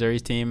anybody on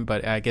Missouri's team.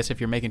 But I guess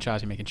if you're making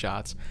shots, you're making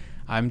shots.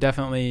 I'm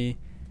definitely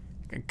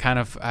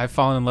I've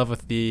fallen in love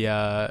with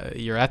the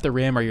you're at the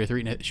rim or you're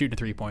shooting a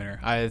three-pointer.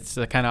 It's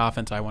the kind of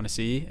offense I want to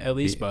see, at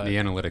least. The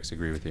analytics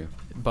agree with you.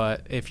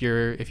 But if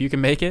you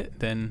can make it,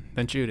 then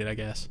shoot it, I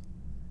guess.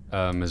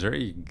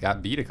 Missouri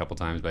got beat a couple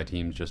times by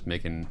teams just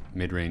making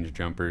mid-range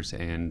jumpers,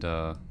 and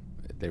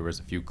there was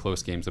a few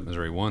close games that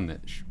Missouri won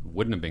that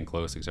wouldn't have been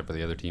close except for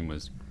the other team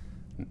was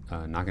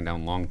knocking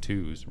down long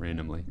twos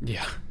randomly.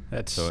 Yeah,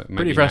 that's so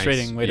pretty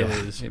frustrating way to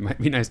lose. It might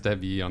be nice to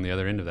be on the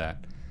other end of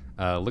that.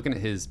 Looking at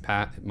his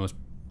most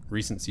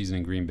recent season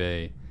in Green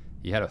Bay,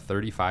 he had a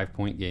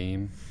 35-point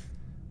game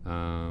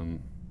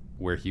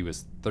where he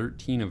was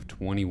 13 of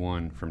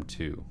 21 from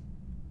two.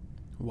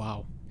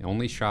 Wow. He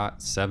only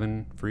shot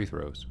 7 free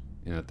throws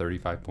in a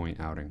 35-point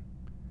outing.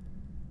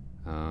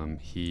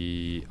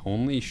 He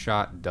only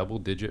shot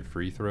double-digit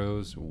free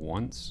throws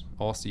once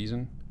all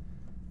season,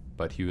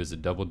 but he was a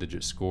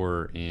double-digit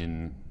scorer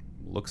in,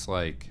 looks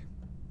like,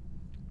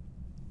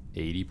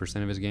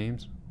 80% of his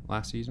games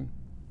last season.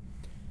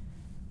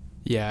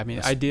 Yeah, I mean,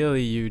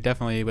 ideally, you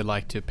definitely would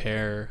like to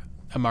pair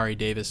Amari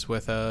Davis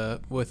with a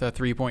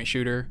three-point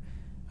shooter,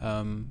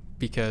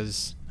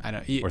 because I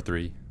don't. Or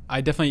three.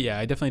 I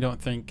definitely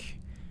don't think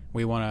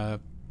we want to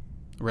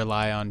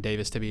rely on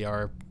Davis to be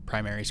our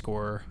primary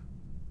scorer.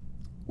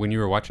 When you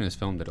were watching his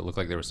film, did it look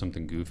like there was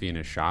something goofy in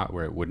his shot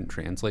where it wouldn't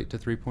translate to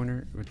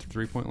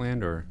three-point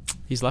land, or?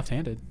 He's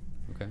left-handed.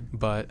 Okay.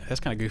 But that's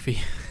kind of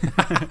goofy.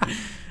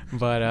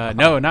 But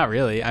no, not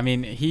really. I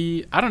mean,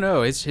 I don't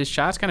know. His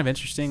shot's kind of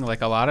interesting.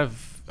 Like a lot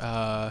of,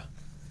 I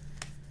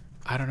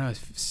don't know.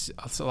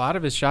 A lot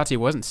of his shots, he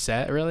wasn't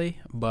set really,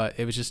 but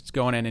it was just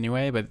going in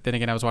anyway. But then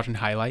again, I was watching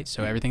highlights,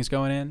 so everything's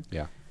going in.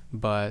 Yeah.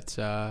 But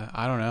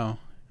I don't know.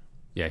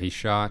 Yeah, he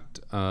shot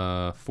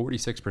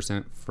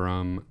 46%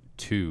 from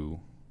two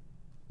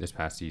this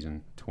past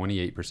season,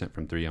 28%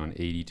 from three on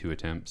 82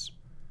 attempts.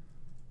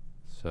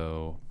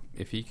 So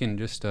if he can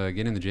just get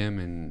in the gym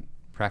and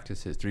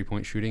practice his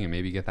 3-point shooting and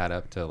maybe get that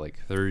up to like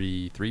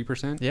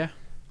 33%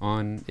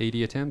 on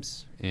 80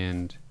 attempts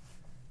and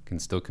can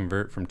still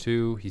convert from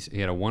 2. He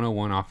had a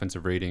 101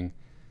 offensive rating,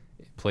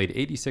 played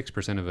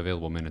 86% of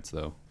available minutes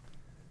though.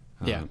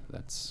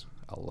 That's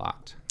a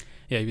lot.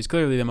 Yeah, he was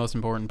clearly the most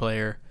important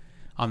player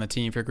on the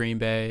team for Green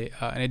Bay.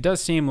 And it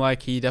does seem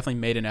like he definitely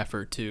made an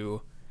effort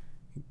to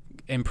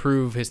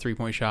improve his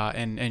 3-point shot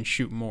and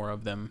shoot more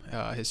of them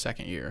his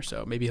second year.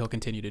 So maybe he'll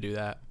continue to do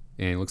that.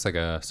 And he looks like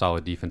a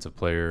solid defensive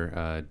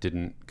player.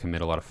 Didn't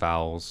commit a lot of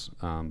fouls,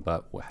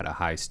 but had a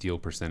high steal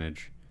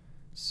percentage.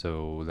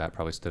 So that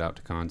probably stood out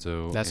to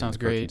Konzo. That sounds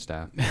the coaching great.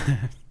 Staff.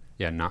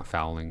 Yeah, not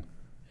fouling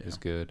is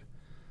good.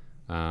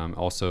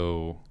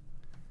 Also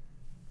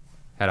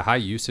had a high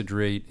usage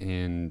rate,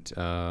 and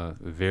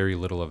very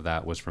little of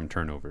that was from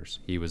turnovers.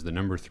 He was the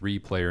number 3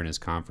 player in his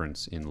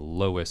conference in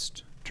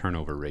lowest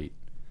turnover rate.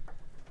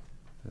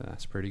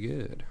 That's pretty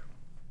good.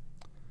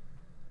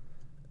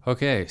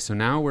 Okay, so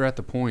now we're at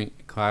the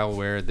point, Kyle,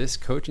 where this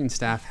coaching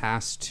staff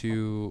has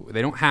to,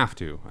 they don't have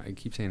to, I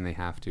keep saying they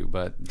have to,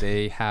 but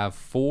they have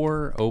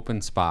 4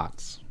 open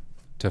spots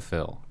to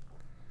fill.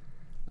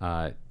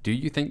 Do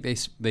you think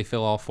they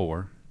fill all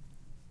 4?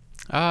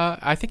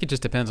 I think it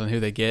just depends on who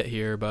they get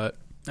here, but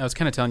I was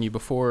kind of telling you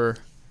before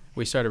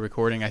we started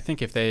recording, I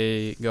think if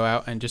they go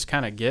out and just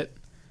kind of get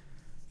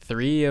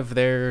 3 of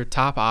their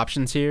top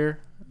options here,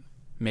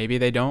 maybe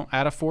they don't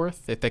add a 4th.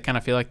 If they kind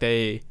of feel like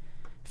they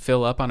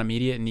fill up on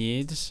immediate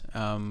needs.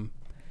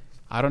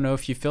 I don't know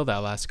if you fill that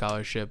last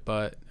scholarship,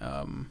 but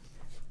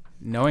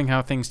knowing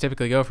how things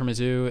typically go for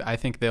Mizzou, I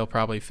think they'll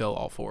probably fill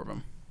all 4 of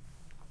them.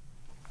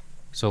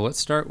 So let's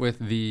start with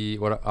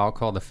what I'll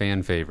call the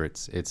fan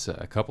favorites. It's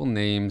a couple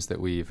names that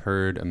we've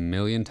heard a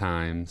million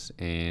times,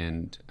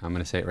 and I'm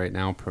going to say it right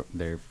now.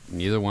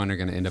 Neither one are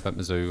going to end up at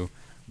Mizzou,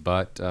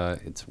 but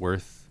it's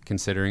worth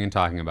considering and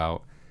talking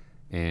about.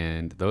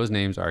 And those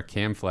names are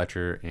Cam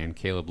Fletcher and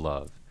Caleb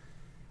Love.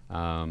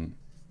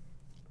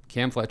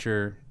 Cam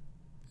Fletcher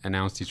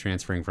announced he's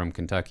transferring from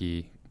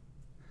Kentucky.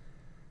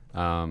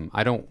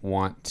 I don't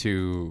want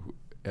to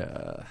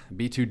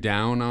be too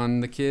down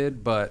on the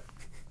kid, but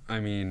I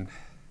mean,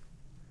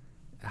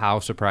 how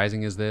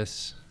surprising is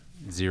this?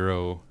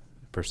 0%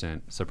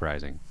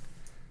 surprising.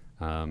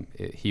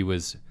 He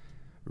was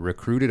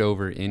recruited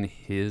over in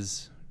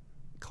his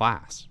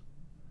class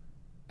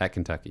at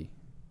Kentucky,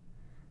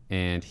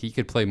 and he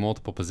could play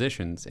multiple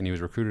positions, and he was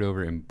recruited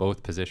over in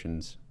both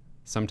positions,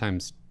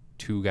 sometimes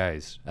 2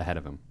 guys ahead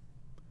of him.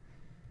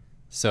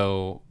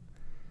 So,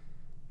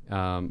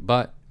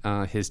 but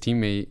his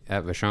teammate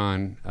at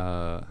Vashon,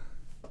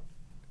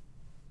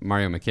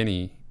 Mario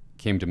McKinney,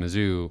 came to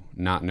Mizzou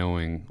not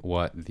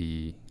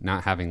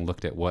having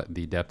looked at what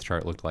the depth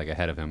chart looked like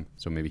ahead of him.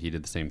 So maybe he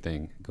did the same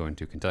thing going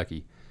to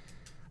Kentucky.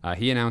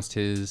 He announced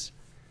his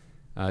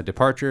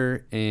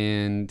departure,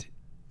 and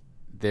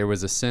there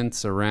was a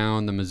sense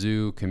around the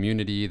Mizzou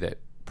community that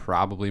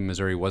probably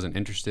Missouri wasn't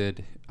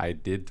interested. I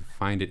did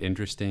find it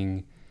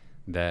interesting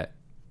that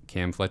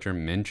Cam Fletcher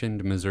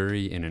mentioned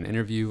Missouri in an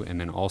interview and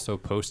then also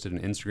posted an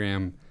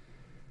Instagram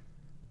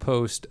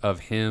post of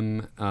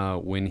him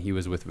when he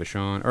was with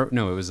Vashon. Or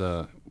no, it was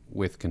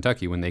with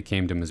Kentucky when they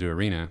came to Mizzou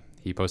Arena.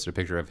 He posted a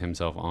picture of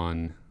himself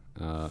on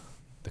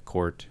the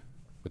court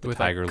with the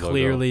Tiger logo.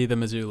 Clearly the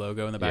Mizzou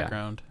logo in the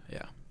background.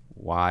 Yeah.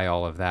 Why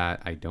all of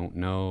that, I don't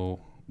know.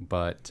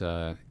 But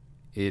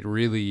it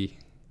really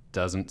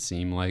doesn't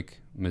seem like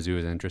Mizzou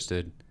is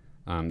interested.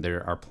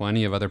 There are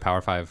plenty of other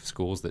Power 5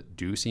 schools that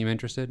do seem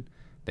interested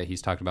that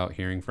he's talked about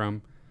hearing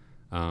from.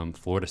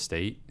 Florida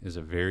State is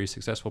a very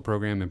successful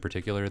program in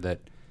particular that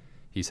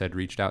he said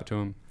reached out to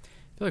him.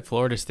 I feel like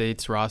Florida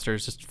State's roster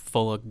is just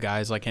full of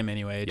guys like him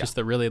anyway. Yeah. Just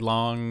the really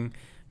long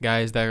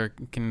guys that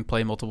can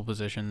play multiple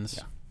positions.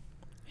 Yeah.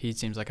 He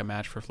seems like a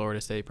match for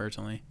Florida State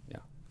personally. Yeah.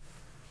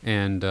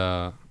 And,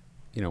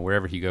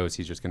 wherever he goes,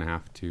 he's just going to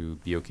have to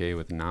be okay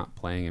with not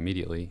playing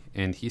immediately.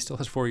 And he still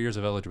has 4 years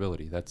of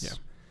eligibility. That's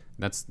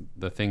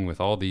the thing with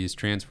all these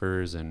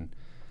transfers and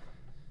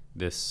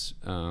this,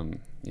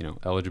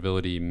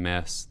 eligibility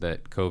mess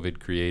that COVID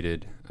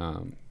created.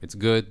 It's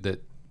good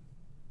that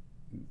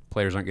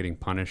players aren't getting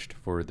punished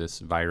for this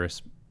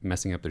virus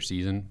messing up their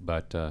season,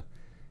 but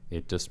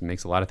it just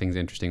makes a lot of things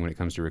interesting when it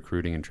comes to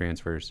recruiting and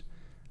transfers,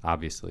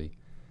 obviously.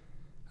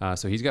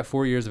 So he's got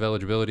 4 years of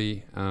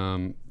eligibility.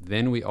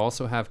 Then we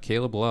also have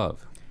Caleb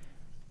Love.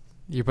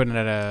 You're putting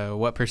it at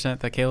what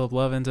percent that Caleb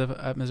Love ends up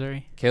at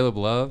Missouri? Caleb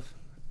Love,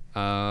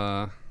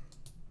 5%.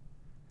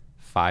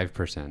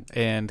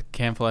 And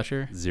Cam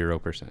Fletcher?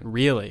 0%.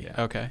 Really?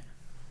 Yeah. Okay.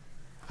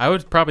 I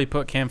would probably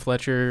put Cam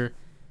Fletcher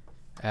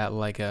at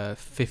like a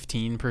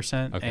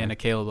 15% and a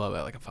Caleb Love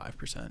at like a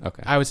 5%.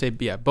 Okay. I would say,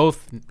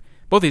 both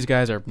these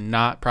guys are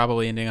not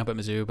probably ending up at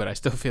Mizzou, but I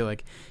still feel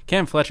like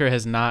Cam Fletcher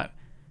has not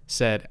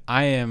said,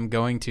 I am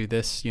going to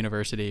this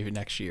university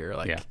next year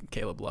like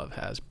Caleb Love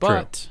has.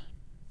 But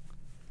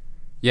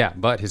Yeah,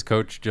 but his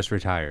coach just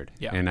retired.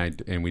 Yeah.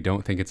 And we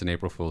don't think it's an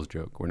April Fool's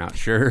joke. We're not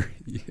sure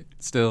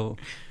still,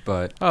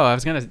 but Oh, I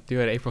was gonna do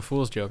an April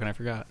Fool's joke and I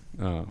forgot.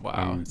 wow. Wow.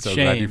 I'm so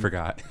glad you Shame.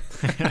 forgot.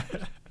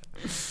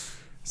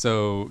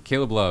 So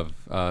Caleb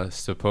Love,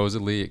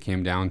 supposedly it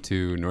came down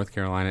to North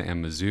Carolina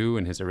and Mizzou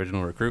in his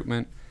original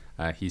recruitment.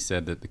 He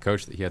said that the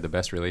coach that he had the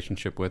best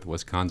relationship with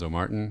was Konzo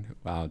Martin.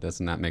 Wow,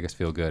 doesn't that make us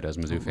feel good as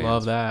Mizzou fans?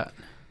 Love that.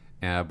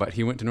 But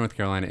he went to North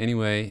Carolina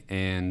anyway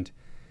and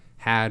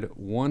had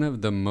one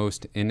of the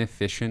most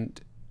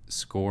inefficient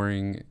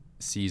scoring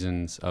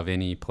seasons of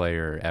any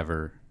player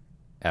ever.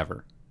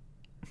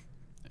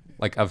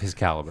 Like of his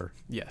caliber.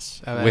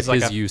 Yes. With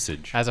his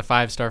usage. As a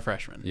 5-star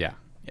freshman. Yeah.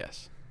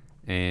 Yes.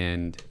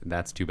 And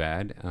that's too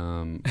bad.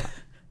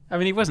 I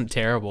mean, he wasn't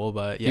terrible,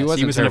 but yes, he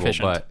wasn't was terrible,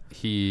 inefficient. but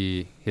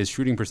his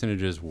shooting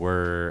percentages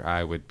were,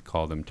 I would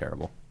call them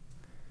terrible.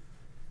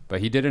 But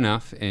he did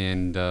enough,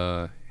 and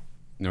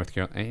North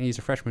Carolina, and he's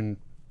a freshman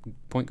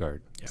point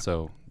guard, Yeah.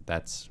 so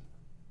that's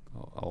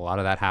a lot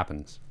of that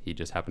happens. He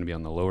just happened to be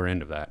on the lower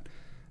end of that.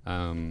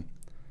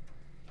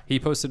 He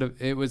posted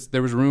there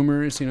was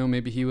rumors,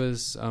 maybe he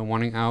was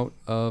wanting out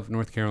of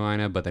North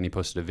Carolina, but then he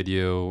posted a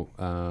video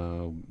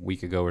a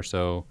week ago or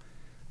so.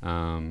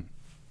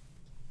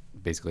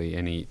 Basically,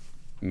 and he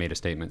made a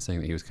statement saying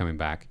that he was coming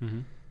back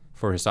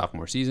for his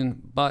sophomore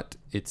season. But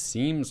it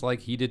seems like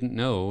he didn't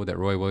know that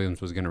Roy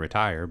Williams was going to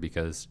retire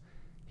because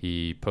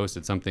he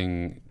posted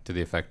something to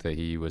the effect that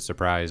he was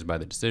surprised by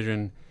the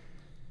decision.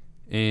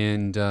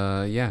 And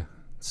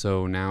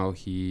so now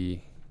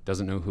he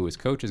doesn't know who his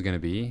coach is going to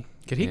be.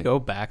 Could he go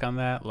back on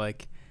that?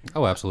 Like,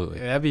 oh, absolutely.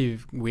 that'd be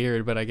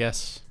weird, but I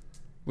guess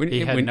When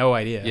he had no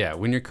idea. Yeah,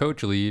 when your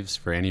coach leaves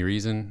for any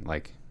reason,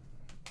 like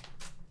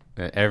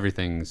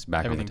everything's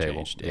back on the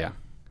table. Changed, yeah.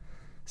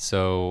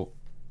 So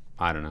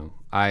I don't know.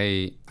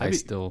 I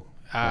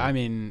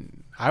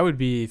mean, I would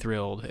be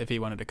thrilled if he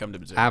wanted to come to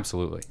Mizzou.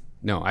 Absolutely.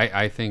 No,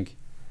 I think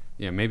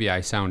maybe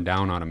I sound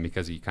down on him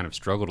because he kind of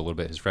struggled a little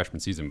bit his freshman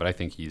season, but I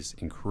think he's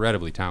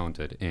incredibly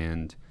talented,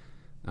 and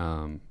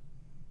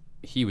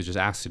he was just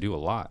asked to do a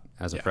lot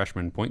as a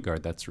freshman point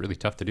guard. That's really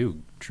tough to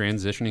do.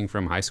 Transitioning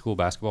from high school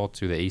basketball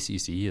to the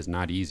ACC is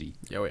not easy.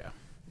 Oh, yeah.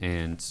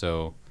 And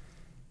so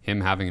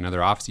him having another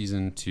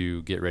offseason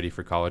to get ready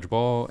for college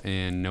ball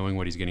and knowing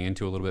what he's getting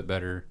into a little bit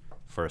better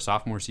for a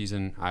sophomore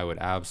season, I would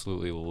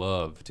absolutely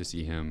love to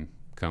see him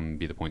come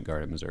be the point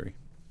guard at Missouri.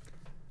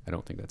 I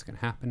don't think that's going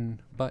to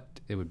happen, but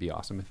it would be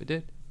awesome if it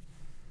did.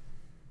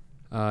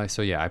 I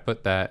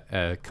put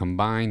that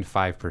combined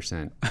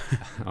 5%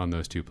 on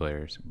those two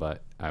players,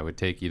 but I would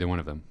take either one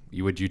of them.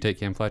 Would you take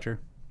Cam Fletcher?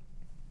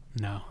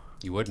 No.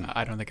 You wouldn't?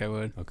 I don't think I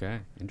would. Okay,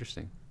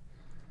 interesting.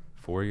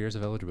 4 years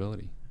of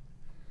eligibility.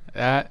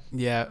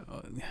 Yeah.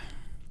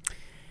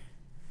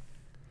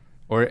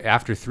 Or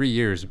after 3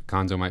 years,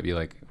 Konzo might be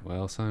like,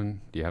 well,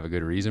 son, do you have a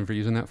good reason for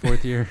using that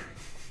fourth year?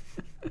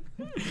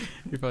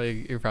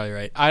 You're probably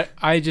right.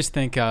 I just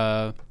think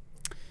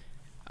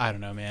I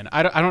don't know, man.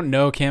 I don't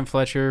know Cam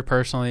Fletcher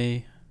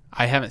personally.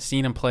 I haven't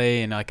seen him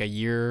play in like a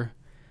year.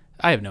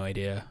 I have no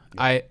idea.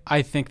 Yeah.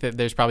 I think that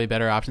there's probably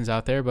better options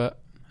out there, but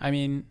I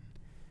mean,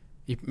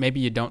 maybe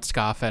you don't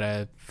scoff at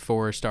a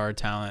 4-star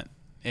talent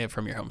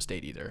from your home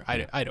state either.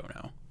 I don't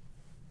know.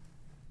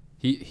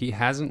 He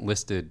hasn't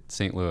listed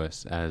St.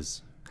 Louis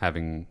as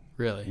having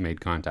really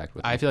made contact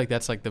with him. I feel like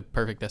that's like the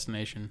perfect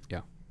destination.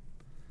 Yeah.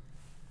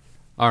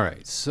 All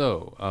right,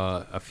 so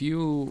a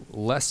few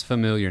less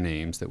familiar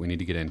names that we need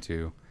to get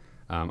into.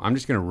 I'm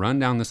just going to run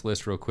down this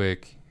list real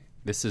quick.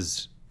 This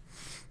is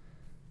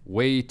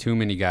way too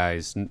many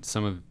guys.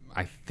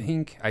 I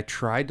think I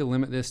tried to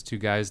limit this to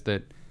guys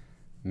that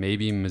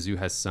maybe Mizzou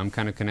has some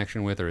kind of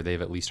connection with, or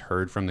they've at least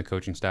heard from the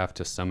coaching staff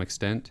to some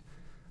extent.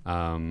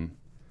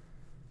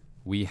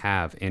 We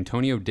have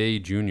Antonio Day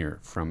Jr.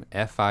 from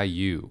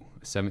FIU,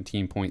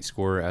 17-point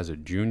scorer as a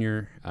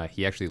junior.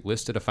 He actually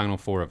listed a Final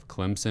Four of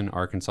Clemson,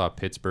 Arkansas,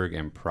 Pittsburgh,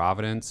 and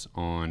Providence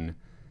on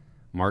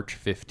March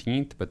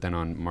 15th, but then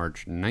on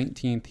March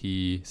 19th,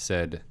 he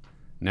said,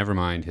 never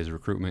mind, his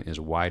recruitment is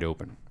wide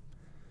open.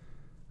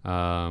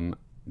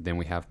 Then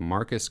we have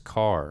Marcus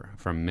Carr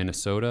from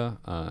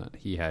Minnesota.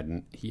 He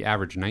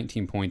averaged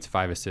 19 points,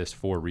 5 assists,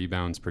 4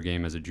 rebounds per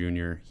game as a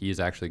junior. He is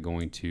actually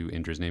going to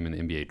enter his name in the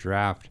NBA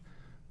draft,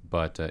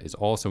 but is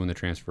also in the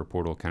transfer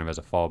portal kind of as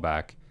a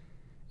fallback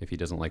if he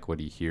doesn't like what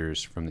he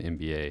hears from the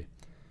NBA.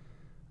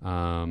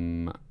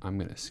 I'm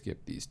going to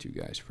skip these two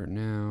guys for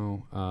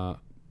now.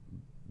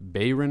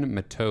 Bayron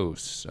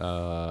Matos,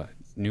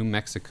 New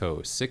Mexico,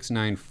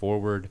 6'9"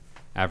 forward,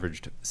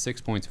 averaged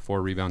 6 points,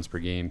 4 rebounds per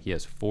game. He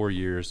has 4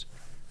 years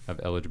of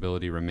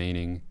eligibility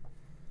remaining.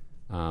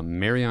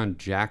 Marion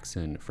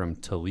Jackson from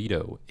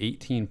Toledo,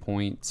 18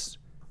 points,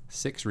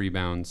 6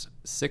 rebounds,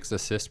 6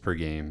 assists per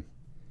game.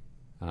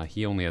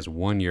 He only has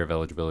 1 year of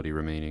eligibility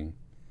remaining.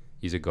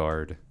 He's a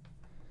guard.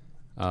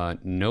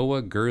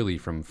 Noah Gurley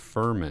from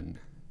Furman.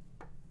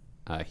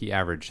 He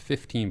averaged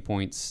 15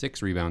 points,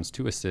 6 rebounds,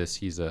 2 assists.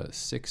 He's a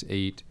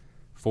 6'8"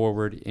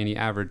 forward, and he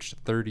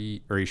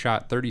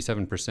shot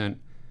 37%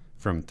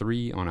 from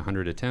 3 on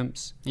 100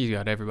 attempts. He's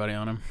got everybody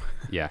on him.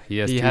 Yeah, he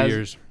has 2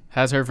 years.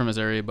 Has heard from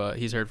Missouri, but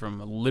he's heard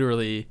from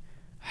literally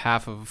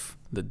half of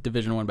the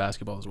Division I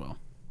basketball as well.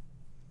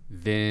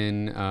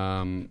 Then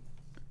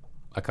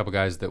a couple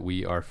guys that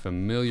we are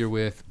familiar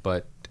with,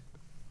 but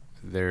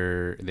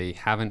they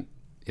haven't.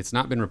 It's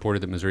not been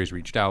reported that Missouri's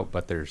reached out,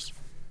 but there's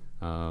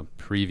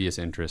previous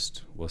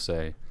interest, we'll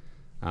say,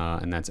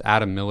 and that's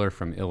Adam Miller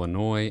from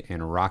Illinois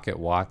and Rocket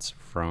Watts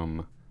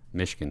from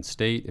Michigan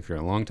State. If you're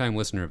a longtime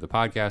listener of the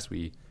podcast,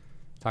 we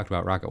talked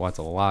about Rocket Watts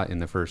a lot in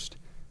the first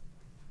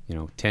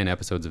 10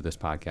 episodes of this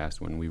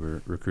podcast when we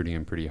were recruiting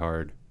him pretty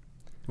hard.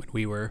 When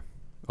we were.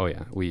 Oh,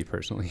 yeah, we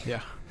personally.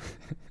 Yeah.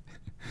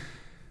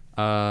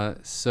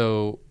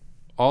 So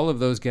all of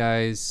those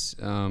guys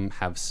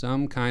have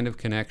some kind of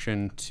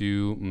connection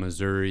to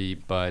Missouri,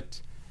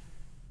 but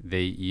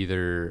they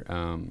either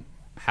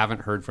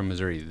haven't heard from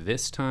Missouri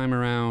this time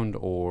around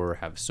or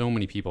have so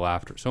many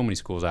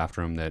schools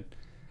after them that it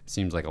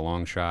seems like a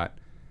long shot.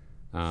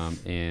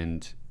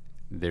 And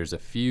there's a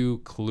few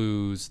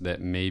clues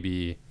that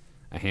maybe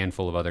a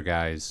handful of other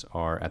guys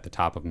are at the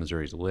top of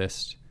Missouri's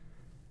list.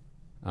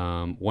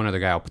 One other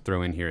guy I'll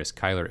throw in here is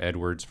Kyler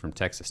Edwards from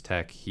Texas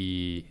Tech.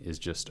 He is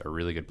just a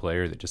really good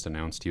player that just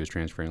announced he was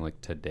transferring like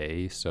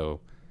today,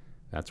 so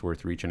that's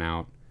worth reaching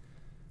out.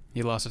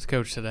 He lost his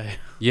coach today.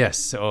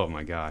 Yes. Oh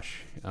my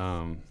gosh.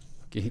 Can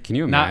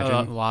you imagine?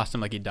 Not lost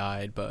him like he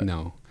died, but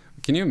no.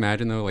 Can you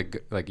imagine though,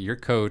 like your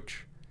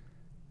coach,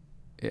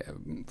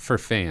 for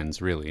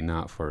fans really,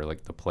 not for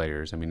like the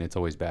players. I mean, it's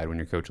always bad when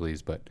your coach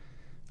leaves, but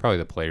probably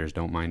the players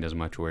don't mind as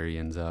much where he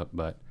ends up.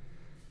 But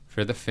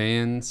for the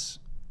fans,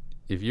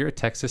 if you're a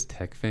Texas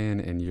Tech fan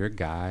and your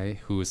guy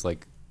who is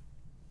like,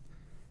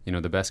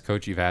 the best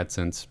coach you've had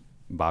since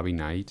Bobby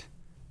Knight,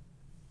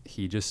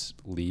 he just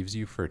leaves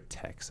you for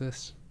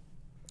Texas.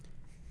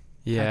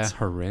 Yeah, that's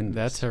horrendous.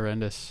 That's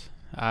horrendous.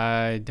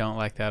 I don't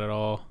like that at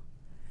all.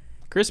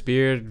 Chris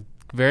Beard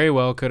very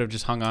well could have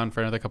just hung on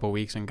for another couple of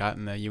weeks and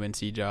gotten the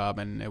UNC job,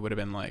 and it would have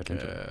been like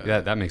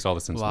that makes all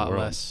the sense in the world. A lot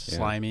less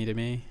slimy to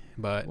me,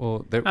 but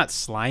not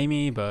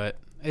slimy, but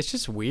it's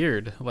just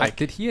weird. Like,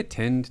 did he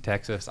attend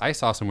Texas? I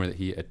saw somewhere that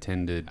he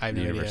attended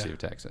the University of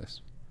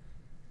Texas.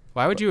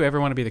 Why would you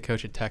ever want to be the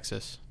coach at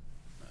Texas?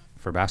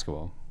 For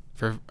basketball.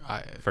 For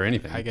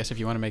anything. I guess if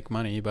you want to make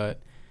money,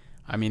 but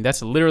I mean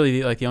that's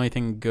literally like the only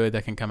thing good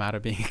that can come out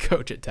of being a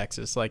coach at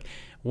Texas. Like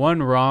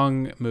one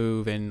wrong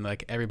move and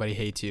like everybody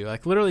hates you.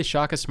 Like literally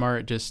Shaka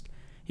Smart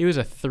he was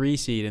a 3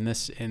 seed in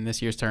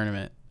this year's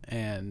tournament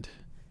and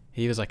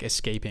he was like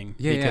escaping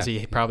because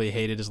he probably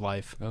hated his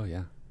life. Oh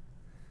yeah.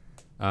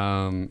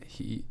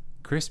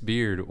 Chris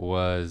Beard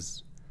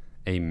was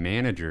a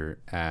manager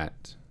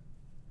at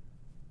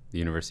the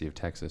University of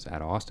Texas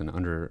at Austin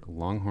under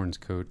Longhorns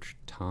coach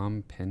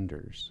Tom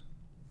Penders.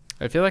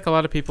 I feel like a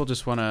lot of people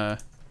just want to,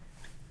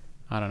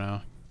 I don't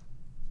know,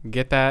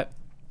 get that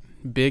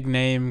big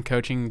name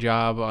coaching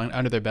job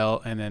under their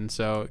belt, and then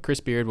so Chris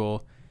Beard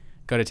will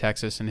go to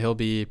Texas and he'll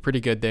be pretty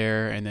good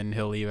there, and then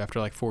he'll leave after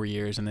like 4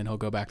 years, and then he'll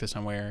go back to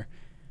somewhere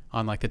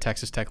on like the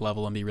Texas Tech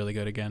level and be really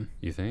good again.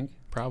 You think?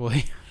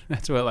 Probably.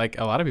 That's what like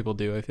a lot of people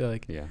do. I feel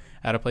like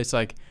at a place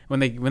like when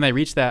they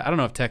reach that, I don't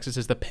know if Texas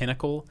is the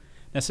pinnacle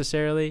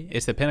necessarily.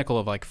 It's the pinnacle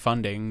of like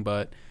funding,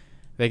 but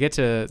they get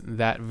to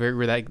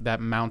that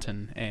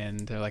mountain and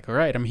they're like, all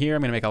right, I'm here.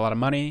 I'm going to make a lot of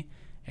money,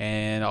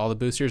 and all the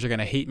boosters are going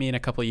to hate me in a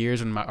couple of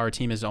years when our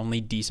team is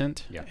only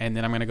decent, and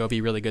then I'm going to go be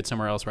really good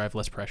somewhere else where I have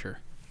less pressure.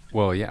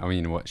 Well, yeah, I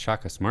mean, what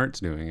Shaka Smart's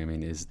doing, I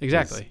mean, is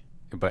exactly.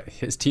 But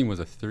his team was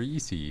a 3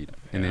 seed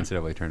in the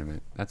NCAA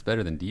tournament. That's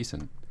better than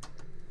decent.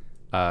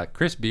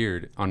 Chris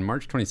Beard, on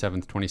March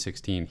 27th,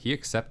 2016, he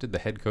accepted the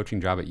head coaching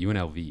job at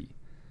UNLV.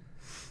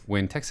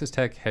 When Texas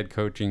Tech head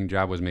coaching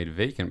job was made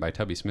vacant by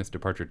Tubby Smith's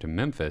departure to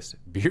Memphis,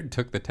 Beard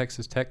took the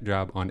Texas Tech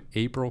job on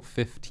April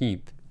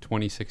 15th,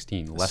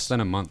 2016, less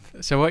than a month.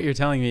 So what you're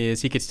telling me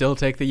is he could still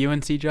take the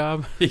UNC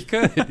job? He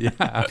could, yeah,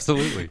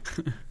 absolutely.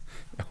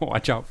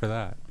 Watch out for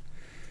that.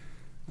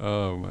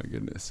 Oh, my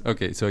goodness.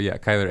 Okay, so yeah,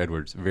 Kyler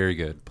Edwards, very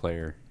good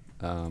player.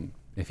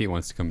 If he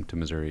wants to come to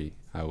Missouri,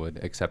 I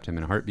would accept him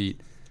in a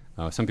heartbeat.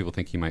 Some people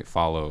think he might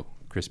follow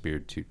Chris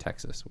Beard to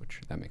Texas,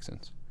 which that makes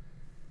sense.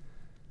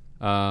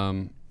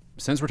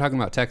 Since we're talking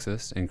about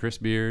Texas and Chris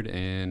Beard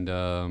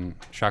and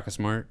Shaka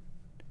Smart,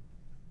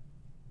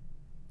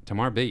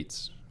 Tamar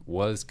Bates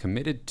was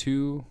committed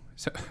to...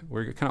 So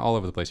we're kind of all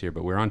over the place here,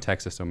 but we're on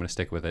Texas, so I'm going to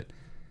stick with it.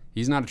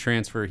 He's not a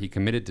transfer. He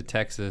committed to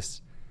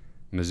Texas.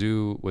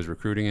 Mizzou was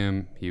recruiting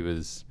him. He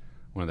was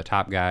one of the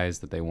top guys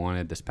that they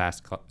wanted this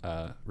past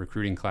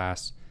recruiting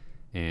class,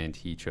 and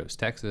he chose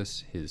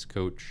Texas. His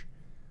coach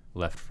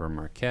left for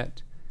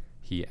Marquette.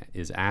 He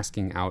is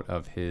asking out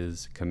of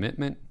his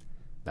commitment.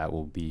 That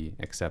will be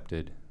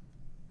accepted,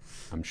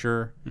 I'm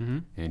sure. Mm-hmm.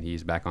 And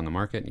he's back on the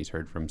market, and he's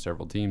heard from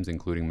several teams,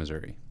 including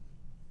Missouri.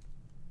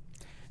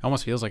 It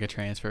almost feels like a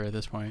transfer at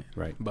this point.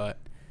 Right. But,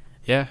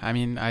 yeah, I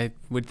mean, I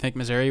would think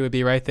Missouri would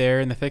be right there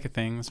in the thick of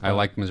things. I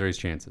like Missouri's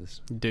chances.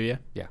 Do you?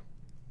 Yeah.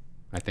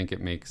 I think it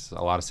makes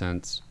a lot of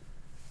sense.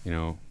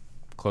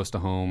 Close to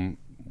home,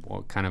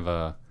 kind of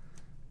a...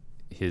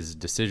 his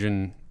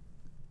decision,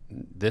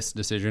 this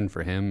decision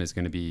for him is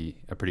going to be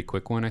a pretty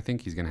quick one. I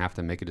think he's going to have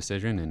to make a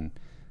decision and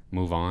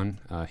move on.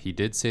 He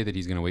did say that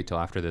he's going to wait till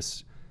after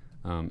this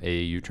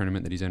AAU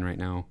tournament that he's in right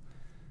now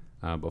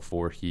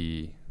before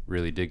he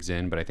really digs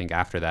in. But I think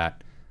after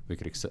that, we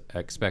could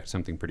expect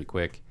something pretty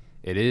quick.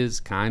 It is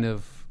kind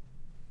of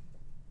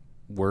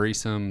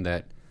worrisome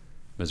that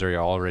Missouri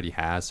already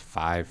has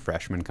 5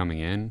 freshmen coming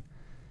in,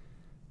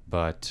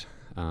 but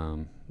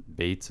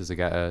Bates is a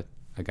guy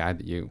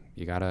that you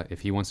gotta,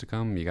 if he wants to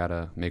come, you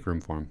gotta make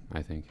room for him,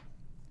 I think.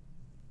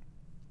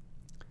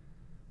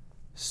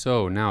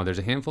 So now there's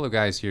a handful of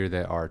guys here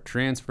that are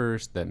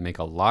transfers that make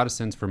a lot of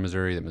sense for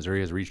Missouri, that Missouri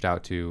has reached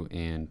out to,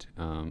 and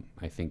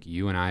I think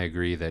you and I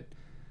agree that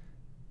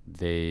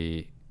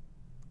they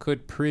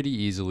could pretty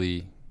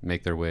easily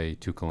make their way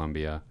to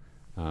Columbia.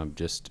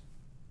 Just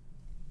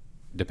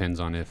depends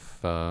on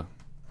if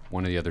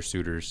one of the other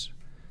suitors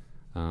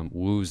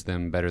woos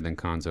them better than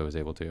Konzo is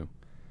able to.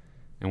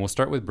 And we'll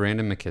start with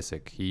Brandon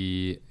McKissick.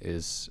 He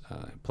is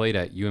played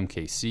at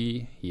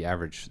UMKC. He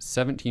averaged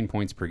 17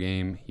 points per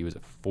game. He was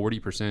a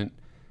 40%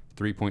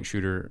 three-point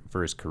shooter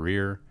for his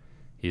career.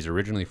 He's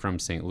originally from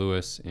St.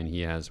 Louis, and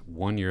he has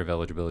 1 year of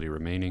eligibility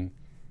remaining.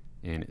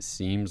 And it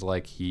seems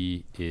like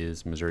he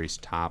is Missouri's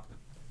top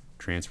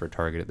transfer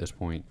target at this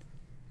point,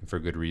 and for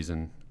good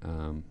reason.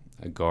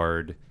 A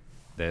guard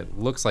that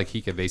looks like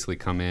he could basically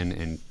come in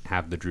and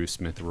have the Drew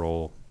Smith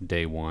role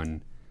day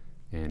one,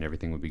 and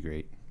everything would be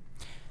great.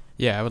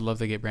 Yeah, I would love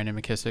to get Brandon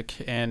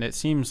McKissick, and it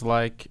seems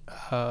like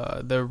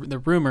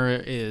the rumor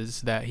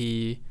is that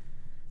he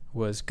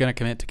was going to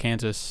commit to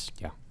Kansas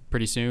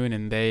pretty soon,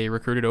 and they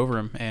recruited over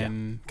him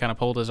and kind of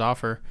pulled his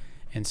offer,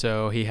 and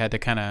so he had to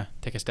kind of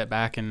take a step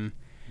back. And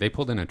they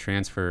pulled in a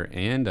transfer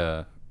and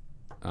a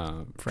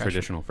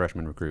traditional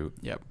freshman recruit.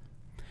 Yep.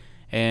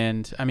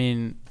 And I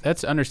mean,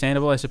 that's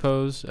understandable, I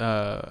suppose.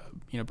 Brandon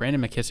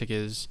McKissick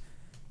is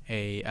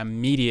a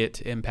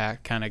immediate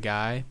impact kind of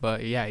guy,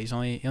 but yeah, he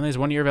only has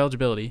 1 year of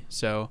eligibility.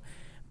 So,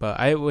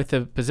 but with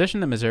the position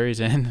that Missouri's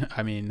in,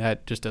 I mean,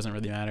 that just doesn't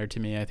really matter to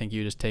me. I think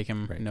you just take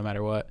him no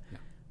matter what. Yeah.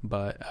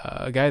 But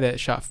a guy that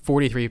shot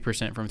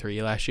 43% from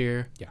 3 last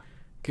year. Yeah.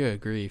 Good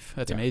grief,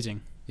 that's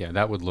amazing. Yeah,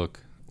 that would look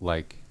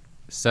like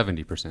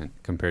 70%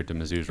 compared to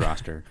Mizzou's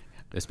roster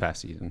this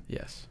past season.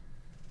 Yes.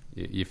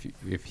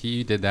 If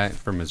he did that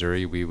for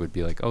Missouri, we would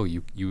be like, oh,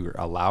 you were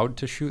allowed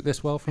to shoot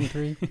this well from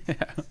 3? Yeah.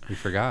 We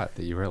forgot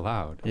that you were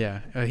allowed. Yeah.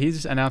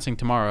 He's announcing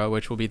tomorrow,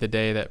 which will be the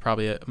day that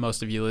probably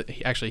most of you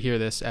actually hear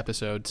this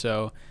episode.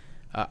 So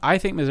I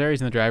think Missouri's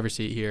in the driver's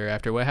seat here.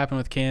 After what happened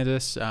with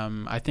Kansas,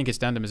 I think it's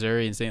down to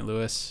Missouri and St.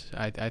 Louis.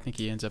 I think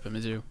he ends up at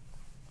Mizzou.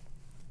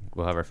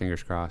 We'll have our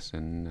fingers crossed,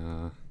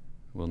 and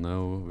we'll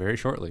know very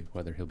shortly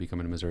whether he'll be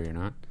coming to Missouri or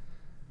not.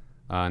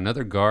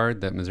 Another guard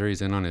that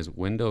Missouri's in on is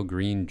Wendell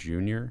Green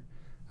Jr.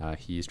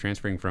 He's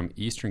transferring from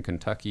Eastern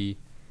Kentucky,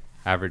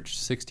 averaged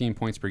 16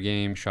 points per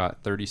game,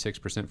 shot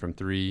 36% from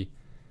 3.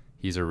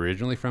 He's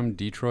originally from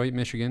Detroit,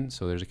 Michigan,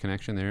 so there's a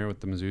connection there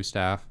with the Mizzou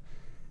staff.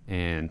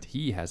 And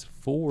he has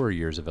 4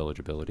 years of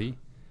eligibility.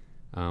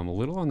 A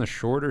little on the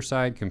shorter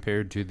side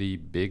compared to the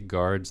big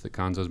guards that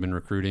Konzo's been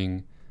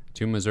recruiting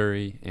to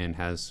Missouri and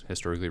has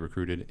historically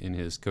recruited in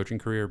his coaching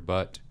career,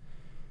 but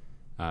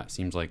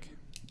seems like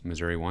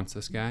Missouri wants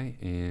this guy,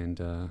 and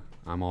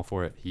I'm all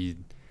for it. He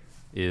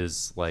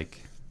is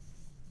like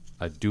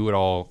a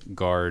do-it-all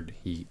guard.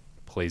 He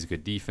plays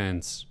good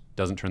defense,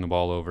 doesn't turn the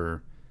ball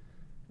over,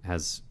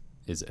 is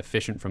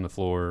efficient from the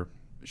floor,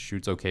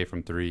 shoots okay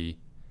from 3,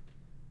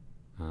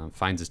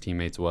 finds his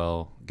teammates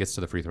well, gets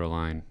to the free throw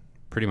line,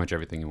 pretty much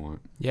everything you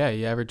want. Yeah,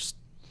 he averaged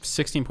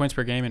 16 points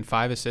per game and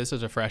 5 assists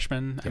as a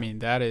freshman. Yeah. I mean,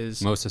 that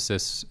is most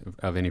assists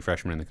of any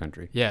freshman in the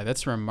country. Yeah,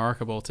 that's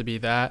remarkable to be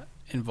that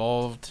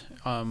involved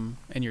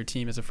in your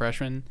team as a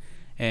freshman.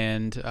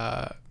 And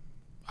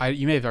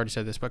you may have already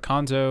said this, but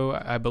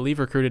Konzo, I believe,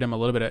 recruited him a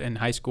little bit in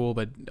high school,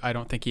 but I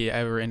don't think he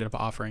ever ended up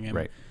offering him.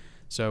 Right.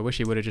 So I wish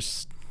he would have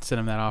just sent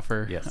him that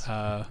offer. Yes.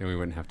 And we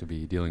wouldn't have to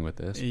be dealing with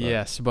this. But.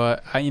 Yes,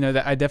 but I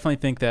definitely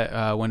think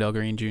that Wendell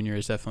Green Jr.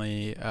 is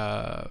definitely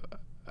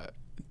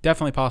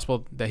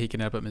possible that he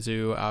can end up at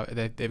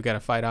Mizzou. They've got to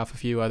fight off a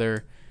few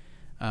other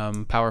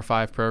Power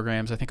 5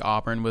 programs. I think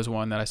Auburn was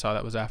one that I saw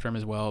that was after him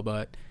as well.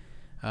 But,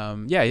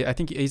 I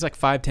think he's like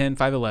 5'10",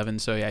 5'11".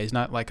 So, yeah, he's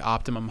not like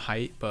optimum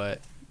height, but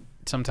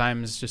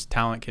sometimes just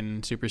talent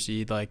can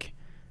supersede like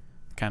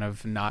kind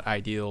of not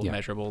ideal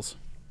measurables.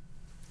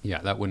 Yeah,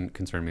 that wouldn't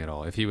concern me at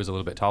all. If he was a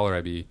little bit taller,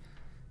 I'd be,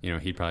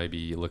 he'd probably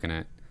be looking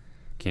at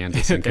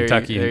Kansas and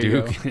Kentucky and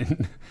Duke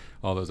and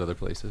all those other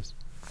places.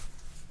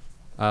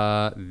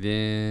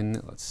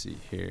 Then let's see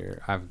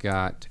here. I've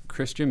got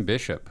Christian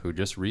Bishop, who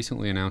just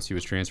recently announced he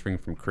was transferring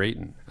from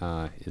Creighton.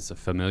 It's a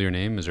familiar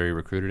name. Missouri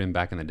recruited him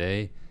back in the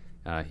day.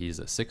 He's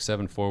a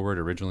 6'7" forward,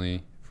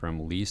 originally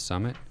from Lee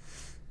Summit.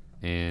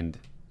 And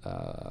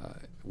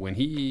when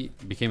he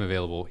became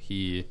available,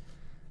 he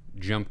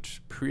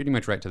jumped pretty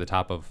much right to the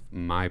top of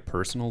my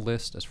personal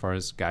list as far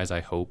as guys I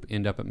hope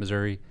end up at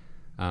Missouri.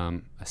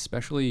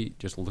 Especially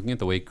just looking at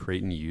the way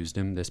Creighton used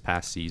him this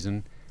past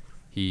season.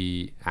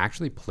 He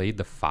actually played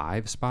the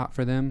 5 spot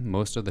for them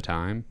most of the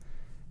time,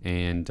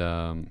 and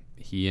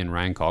he and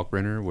Ryan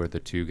Kalkbrenner were the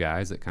two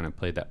guys that kind of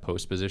played that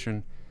post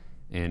position.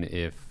 And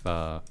if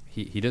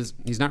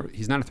he's not a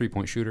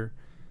 3-point shooter,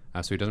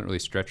 so he doesn't really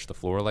stretch the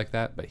floor like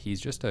that. But he's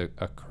just a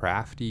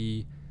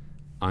crafty,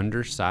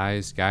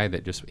 undersized guy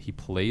that he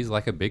plays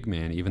like a big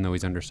man, even though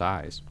he's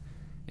undersized,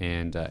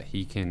 and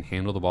he can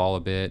handle the ball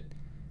a bit.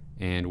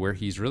 And where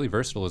he's really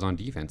versatile is on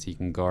defense. He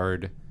can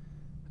guard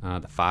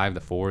the 5, the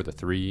 4, the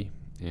 3.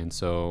 And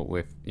so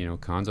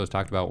Konzo's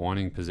talked about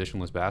wanting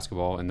positionless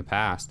basketball in the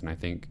past, and I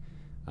think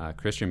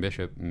Christian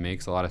Bishop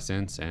makes a lot of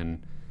sense.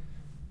 And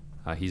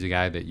he's a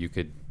guy that you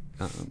could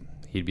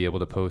he'd be able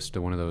to post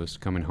one of those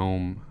coming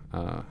home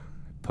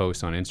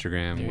posts on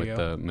Instagram with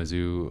the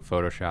Mizzou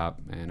Photoshop,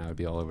 and I would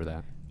be all over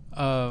that.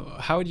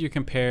 How would you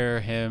compare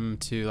him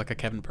to like a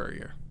Kevin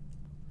Purrier?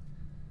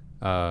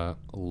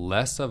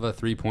 Less of a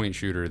 3-point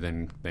shooter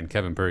than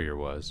Kevin Purrier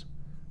was.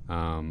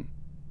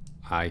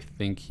 I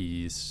think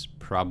he's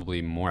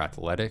probably more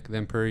athletic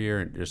than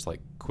Purrier, just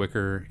like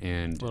quicker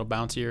and a little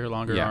bouncier,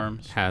 longer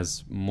arms.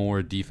 Has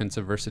more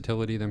defensive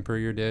versatility than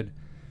Purrier did.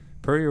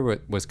 Purrier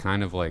was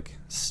kind of like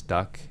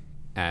stuck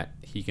at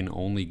he can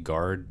only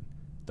guard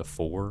the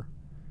 4,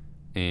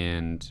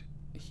 and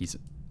he's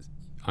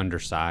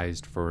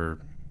undersized for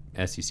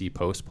SEC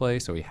post play,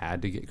 so he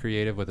had to get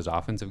creative with his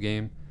offensive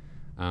game.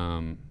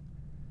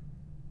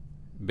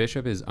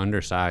 Bishop is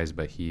undersized,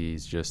 but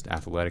he's just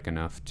athletic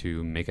enough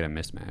to make it a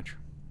mismatch.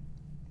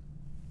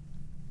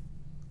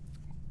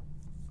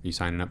 Are you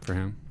signing up for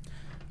him?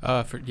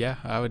 I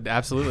would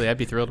absolutely. I'd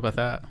be thrilled about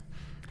that.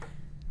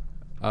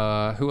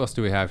 Who else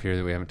do we have here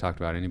that we haven't talked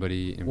about?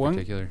 Anybody in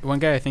particular? One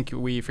guy I think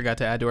we forgot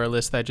to add to our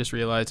list that I just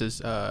realized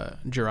is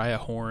Jariah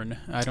Horn.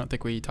 I don't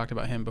think we talked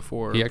about him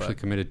before. He actually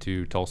committed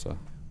to Tulsa.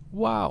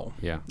 Wow.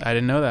 Yeah. I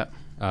didn't know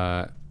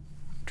that.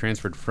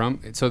 Transferred from.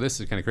 So this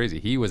is kind of crazy.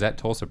 He was at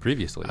Tulsa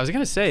previously. I was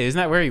gonna say, isn't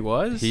that where he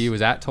was? He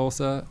was at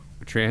Tulsa,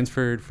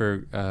 transferred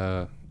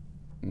for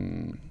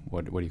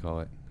what do you call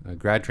it? A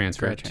grad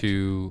transfer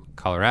to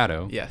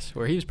Colorado. Yes,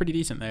 where he was pretty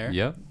decent there.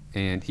 Yep.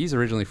 And he's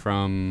originally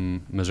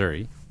from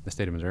Missouri, the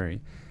state of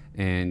Missouri.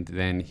 And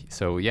then,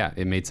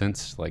 it made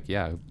sense. Like,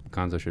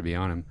 Konzo should be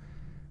on him.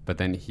 But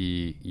then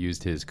he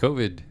used his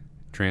COVID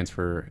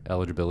transfer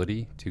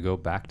eligibility to go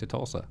back to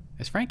Tulsa.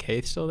 Is Frank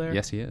Haith still there?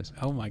 Yes, he is.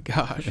 Oh, my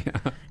gosh.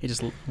 Yeah. He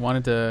just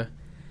wanted to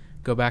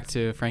go back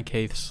to Frank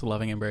Haith's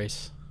loving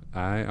embrace.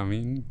 I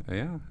mean,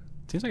 yeah.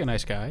 Seems like a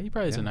nice guy. He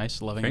probably has a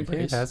nice loving embrace.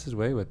 Frank Haith has his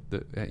way with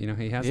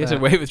he has a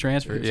way with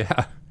transfers.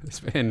 Yeah.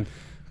 And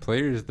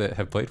players that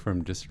have played for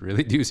him just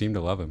really do seem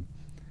to love him.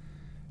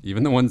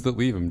 Even the ones that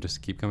leave him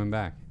just keep coming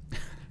back.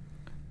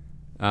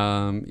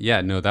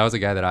 That was a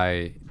guy that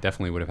I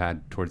definitely would have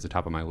had towards the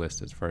top of my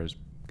list as far as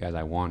guys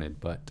I wanted.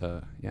 But,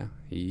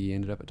 he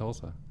ended up at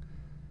Tulsa.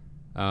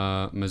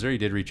 Missouri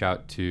did reach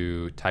out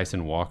to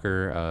Tyson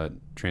Walker,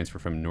 transfer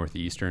from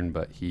Northeastern,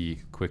 but he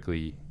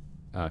quickly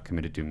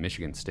committed to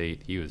Michigan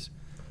State. He was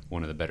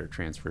one of the better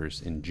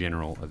transfers in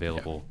general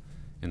available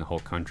in the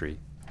whole country.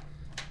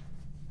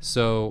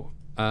 So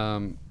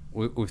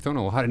we've thrown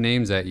a lot of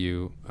names at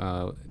you,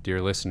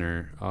 dear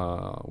listener.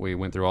 We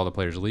went through all the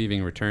players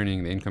leaving,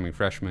 returning, the incoming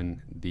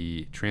freshmen,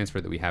 the transfer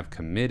that we have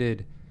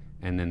committed,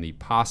 and then the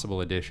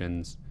possible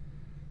additions.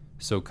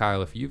 So,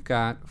 Kyle, if you've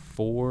got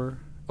 4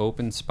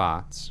 open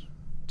spots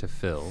to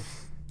fill,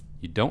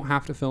 you don't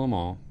have to fill them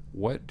all.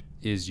 What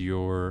is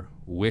your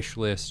wish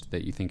list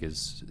that you think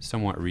is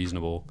somewhat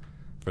reasonable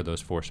for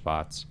those 4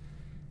 spots?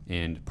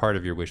 And part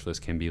of your wish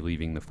list can be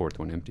leaving the 4th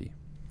one empty.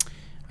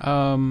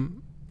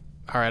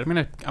 All right,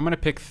 I'm gonna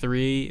pick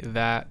 3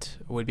 that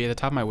would be at the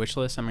top of my wish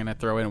list. I'm gonna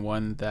throw in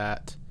one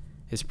that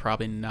is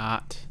probably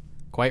not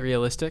quite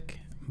realistic,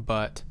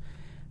 but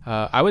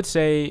I would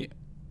say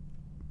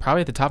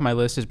probably at the top of my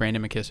list is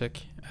Brandon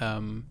McKissick.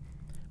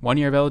 1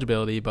 year of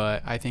eligibility,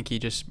 but I think he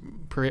just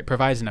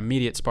provides an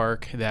immediate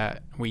spark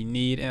that we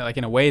need, like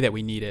in a way that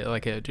we need it,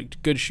 like a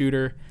good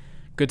shooter,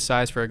 good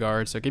size for a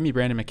guard. So give me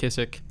Brandon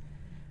McKissick.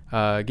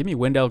 Give me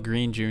Wendell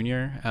Green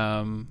Jr.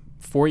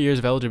 4 years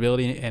of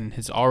eligibility and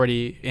has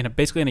already,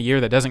 basically in a year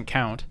that doesn't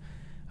count,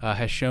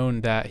 has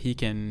shown that he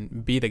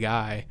can be the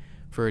guy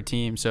for a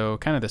team. So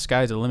kind of the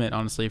sky's the limit,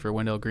 honestly, for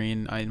Wendell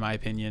Green, in my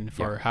opinion,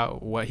 for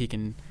what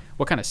kind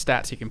of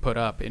stats he can put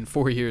up in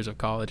 4 years of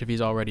college if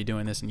he's already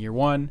doing this in year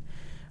 1.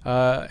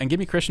 And give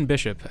me Christian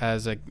Bishop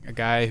as a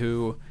guy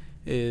who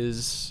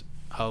is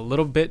a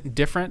little bit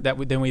different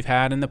than we've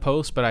had in the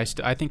post, but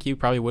I think he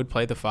probably would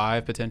play the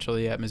 5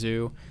 potentially at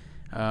Mizzou.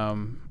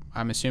 I'm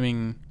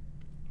assuming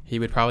he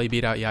would probably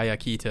beat out Yaya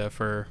Kita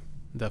for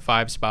the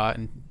 5 spot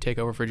and take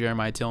over for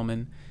Jeremiah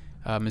Tillman.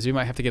 Mizzou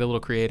might have to get a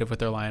little creative with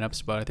their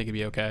lineups, but I think it'd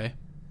be okay.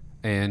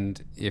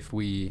 And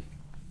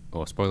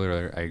spoiler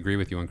alert, I agree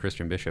with you on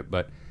Christian Bishop,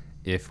 but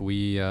if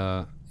we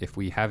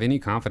have any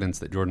confidence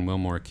that Jordan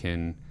Wilmore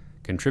can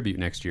contribute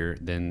next year,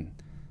 then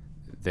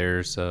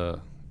there's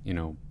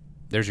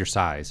your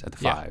size at the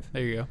 5.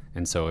 There you go.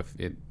 And so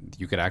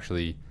you could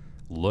actually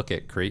look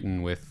at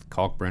Creighton with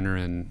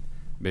Kalkbrenner and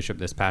Bishop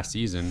this past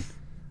season.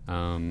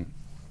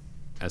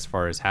 as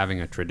far as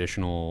having a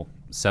traditional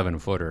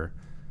 7-footer,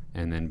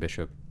 and then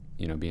Bishop,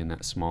 being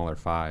that smaller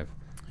 5.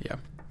 Yeah.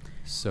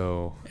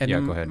 So And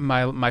go ahead.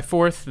 My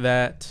fourth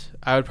that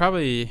I would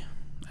probably,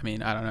 I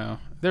don't know.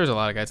 There's a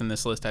lot of guys in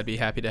this list I'd be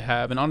happy to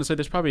have, and honestly,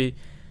 there's probably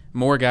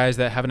more guys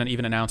that haven't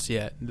even announced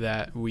yet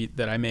that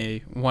I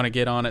may want to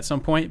get on at some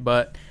point.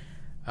 But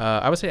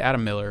I would say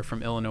Adam Miller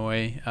from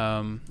Illinois.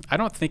 I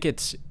don't think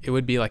it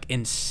would be like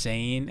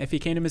insane if he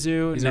came to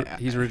Mizzou.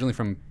 He's originally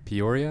from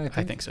Peoria, I think.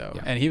 I think so,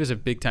 yeah. And he was a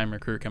big time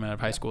recruit coming out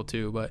of high school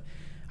too. But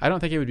I don't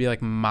think it would be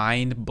like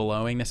mind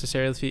blowing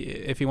necessarily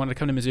if he wanted to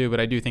come to Mizzou. But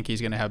I do think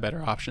he's going to have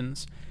better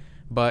options.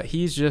 But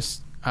he's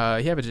just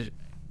he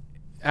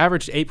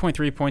averaged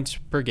 8.3 points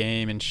per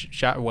game and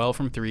shot well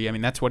from 3. I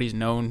mean, that's what he's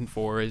known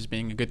for, is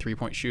being a good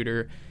 3-point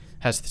shooter.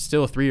 Has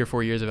still 3 or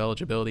 4 years of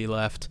eligibility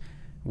left.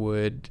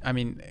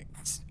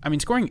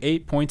 Scoring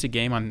 8 points a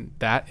game on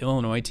that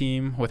Illinois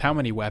team with how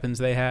many weapons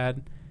they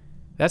had,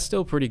 that's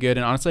still pretty good.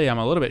 And honestly, I'm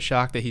a little bit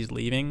shocked that he's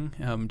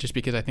leaving, just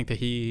because I think that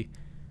he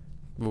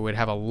would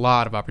have a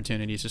lot of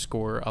opportunities to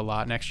score a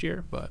lot next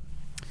year. But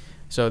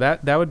so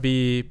that would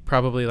be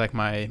probably like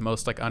my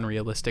most like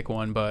unrealistic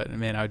one. But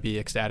man, I would be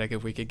ecstatic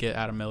if we could get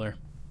Adam Miller.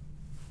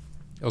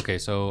 Okay,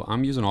 so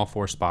I'm using all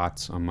 4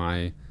 spots on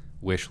my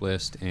wish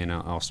list, and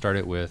I'll start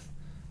it with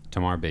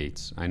Tamar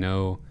Bates. I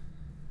know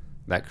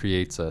that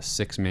creates a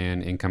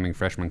 6-man incoming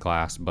freshman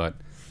class, but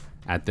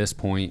at this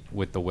point,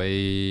 with the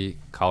way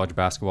college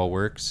basketball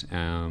works,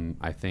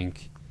 I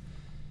think,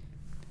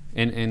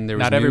 and there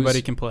was not news,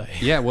 everybody can play.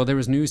 Yeah, well, there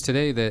was news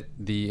today that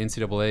the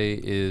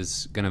NCAA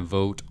is going to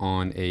vote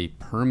on a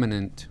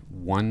permanent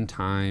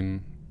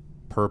one-time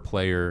per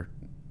player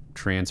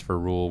transfer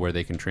rule where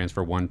they can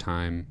transfer one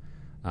time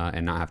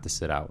and not have to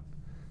sit out.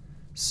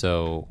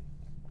 So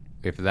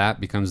if that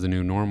becomes the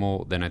new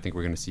normal, then I think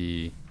we're going to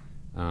see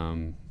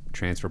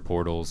transfer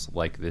portals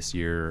like this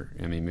year.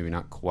 I mean, maybe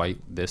not quite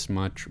this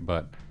much,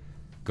 but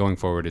going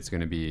forward, it's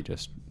going to be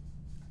just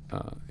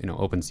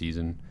open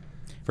season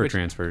for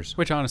transfers.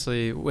 Which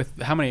honestly, with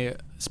how many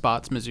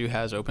spots Mizzou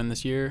has open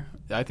this year,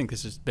 I think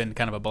this has been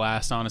kind of a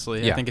blast.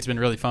 Honestly, yeah. I think it's been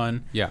really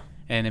fun. Yeah.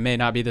 And it may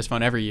not be this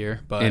fun every year,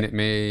 but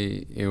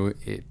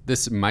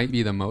this might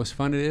be the most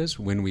fun it is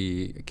when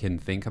we can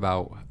think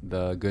about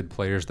the good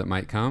players that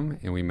might come,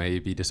 and we may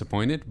be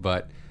disappointed,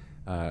 but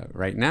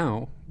right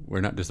now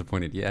we're not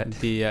disappointed yet.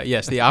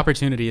 The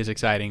opportunity is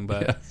exciting,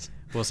 but yes.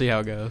 We'll see how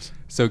it goes.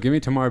 So give me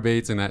Tamar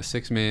Bates in that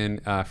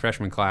 6-man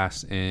freshman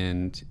class,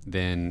 and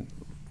then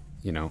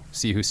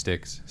see who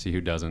sticks, see who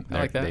doesn't. I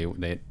like that.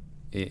 They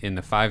in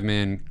the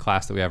 5-man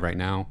class that we have right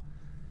now,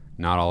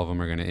 not all of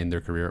them are going to end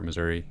their career at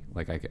Missouri.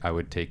 Like I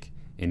would take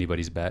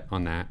anybody's bet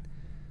on that.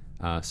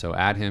 So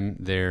add him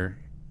there,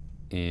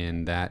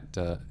 and that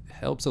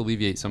helps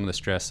alleviate some of the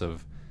stress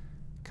of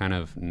kind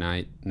of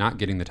not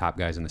getting the top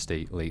guys in the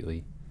state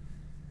lately.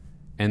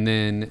 And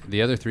then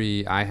the other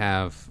 3 I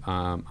have,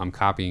 I'm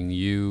copying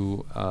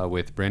you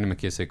with Brandon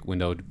McKissick,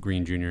 Wendell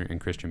Green Jr., and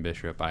Christian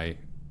Bishop. I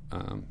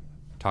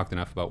talked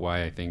enough about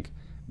why I think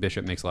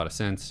Bishop makes a lot of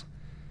sense.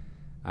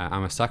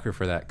 I'm a sucker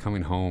for that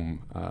coming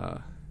home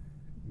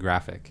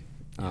graphic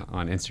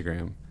on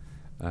Instagram.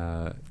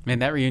 Man,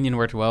 that reunion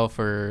worked well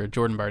for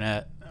Jordan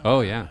Barnett.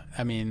 Oh yeah.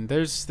 I mean,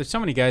 there's so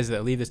many guys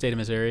that leave the state of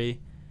Missouri,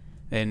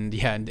 and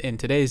yeah, in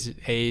today's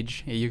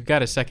age, you've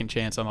got a second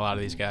chance on a lot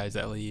of these guys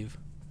that leave.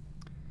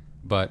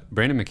 But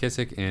Brandon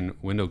McKissick and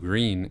Wendell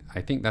Green, I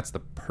think that's the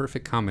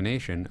perfect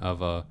combination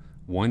of a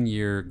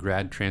 1-year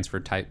grad transfer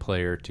type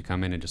player to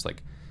come in and just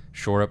like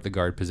shore up the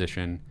guard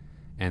position,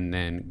 and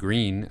then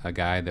Green, a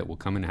guy that will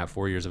come in and have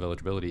 4 years of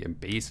eligibility and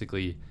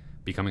basically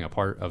becoming a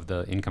part of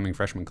the incoming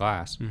freshman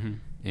class.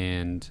 Mm-hmm.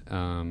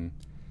 And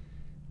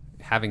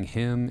having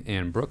him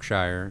and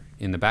Brookshire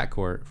in the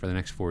backcourt for the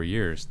next 4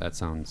 years, that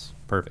sounds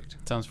perfect.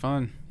 Sounds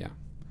fun. Yeah.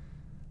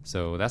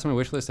 So that's my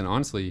wish list, and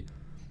honestly,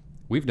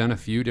 we've done a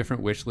few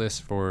different wish lists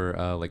for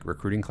like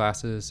recruiting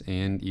classes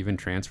and even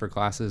transfer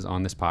classes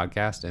on this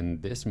podcast,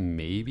 and this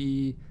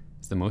maybe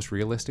is the most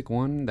realistic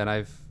one that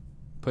I've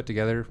put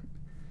together.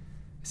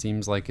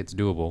 Seems like it's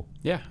doable.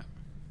 Yeah,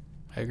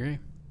 I agree.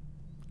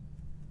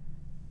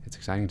 It's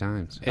exciting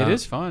times. It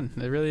is fun.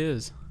 It really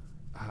is.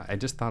 I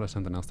just thought of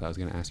something else that I was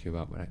going to ask you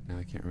about, but now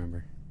I can't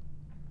remember.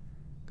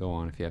 Go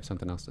on if you have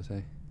something else to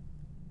say.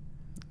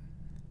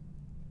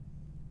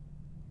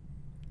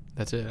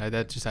 That's it.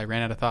 I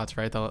ran out of thoughts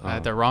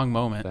at the wrong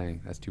moment.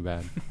 Dang, that's too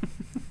bad.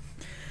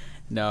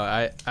 No,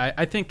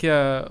 I think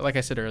like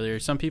I said earlier,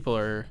 some people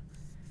are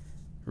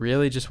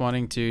really just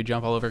wanting to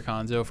jump all over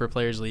Konzo for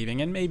players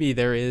leaving, and maybe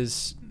there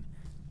is,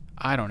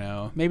 I don't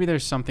know, maybe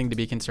there's something to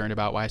be concerned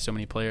about why so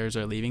many players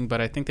are leaving,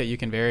 but I think that you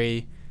can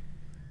very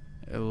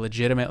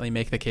legitimately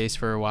make the case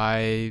for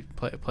why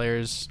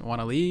players want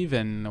to leave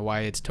and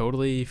why it's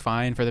totally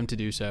fine for them to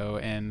do so,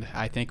 and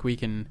I think we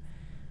can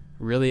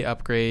really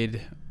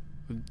upgrade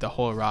the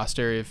whole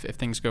roster if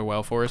things go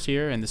well for us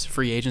here in this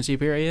free agency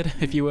period,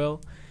 if you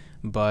will.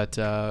 But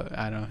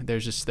I don't know.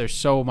 There's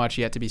so much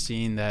yet to be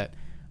seen that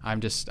I'm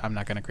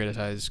not going to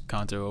criticize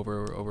Konzo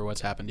over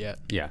what's happened yet.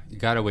 Yeah, you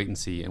got to wait and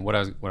see. And what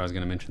I was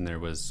going to mention there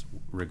was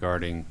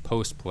regarding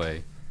post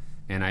play.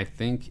 And I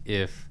think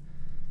if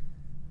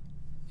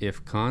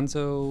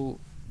Konzo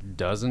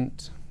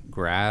doesn't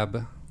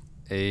grab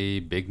a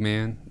big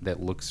man that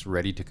looks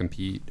ready to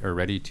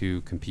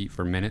compete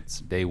for minutes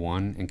day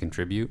one and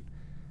contribute,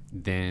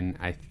 then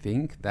I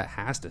think that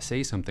has to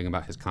say something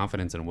about his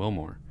confidence in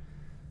Wilmore.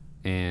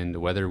 And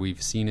whether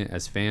we've seen it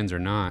as fans or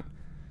not,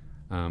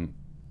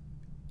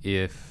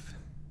 if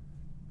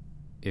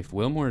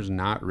Wilmore's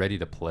not ready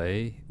to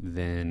play,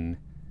 then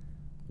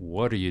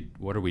what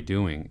are we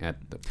doing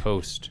at the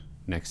post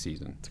next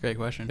season? It's a great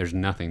question. There's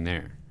nothing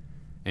there.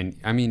 And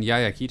I mean,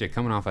 Yaya Kita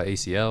coming off of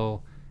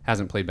ACL,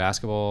 hasn't played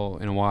basketball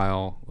in a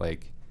while.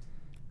 Like,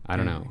 I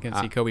don't know. You can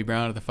see Kobe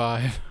Brown at the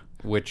 5.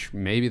 Which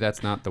maybe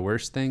that's not the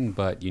worst thing,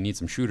 but you need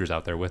some shooters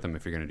out there with him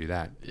if you're going to do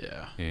that.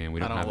 Yeah. And we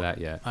don't have that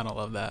yet. I don't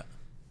love that.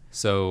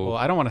 So. Well,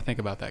 I don't want to think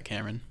about that,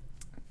 Cameron.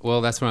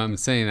 Well, that's what I'm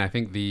saying. I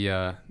think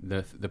the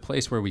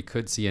place where we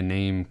could see a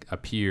name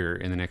appear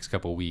in the next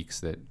couple of weeks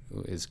that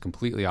is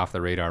completely off the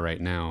radar right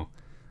now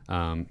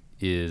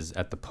is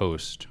at the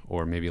post,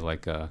 or maybe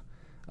like a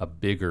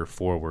bigger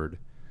forward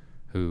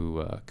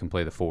who can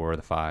play the 4 or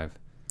the 5.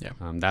 Yeah.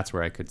 That's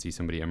where I could see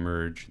somebody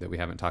emerge that we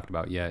haven't talked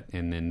about yet,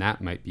 and then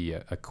that might be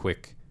a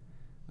quick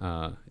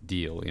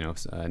deal. You know,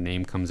 if a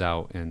name comes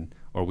out,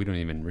 or we don't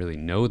even really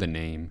know the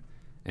name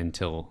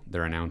until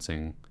they're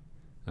announcing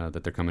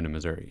that they're coming to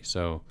Missouri.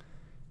 So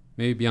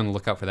maybe be on the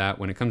lookout for that.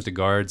 When it comes to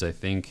guards, I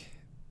think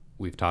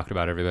we've talked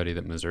about everybody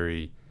that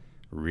Missouri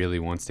really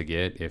wants to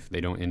get. If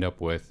they don't end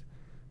up with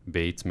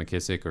Bates,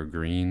 McKissick, or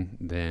Green,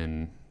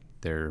 then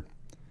they're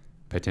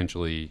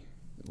potentially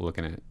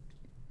looking at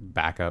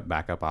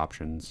backup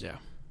options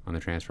on the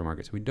transfer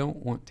market. So we don't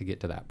want to get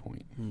to that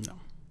point. No.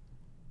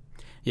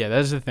 Yeah,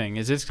 that's the thing.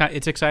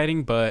 It's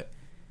exciting, but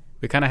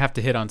we kind of have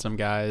to hit on some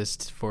guys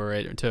for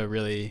it to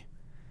really,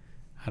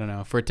 I don't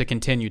know, for it to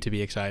continue to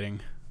be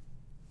exciting.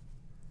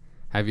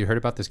 Have you heard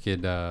about this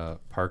kid,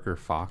 Parker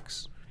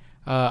Fox?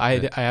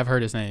 I have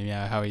heard his name.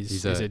 Yeah, how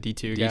he's a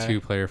D2 guy.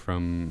 D2 player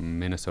from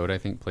Minnesota. I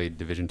think played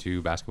Division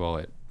II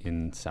basketball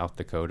in South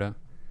Dakota.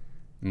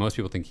 Most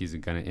people think he's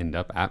going to end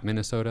up at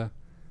Minnesota.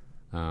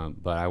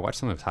 But I watched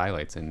some of his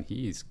highlights, and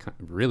he's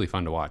really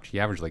fun to watch. He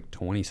averaged like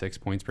 26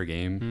 points per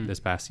game this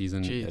past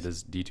season at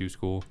his D2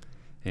 school,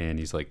 and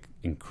he's like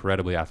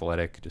incredibly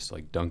athletic, just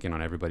like dunking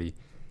on everybody.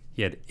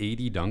 He had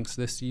 80 dunks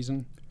this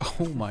season.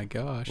 Oh my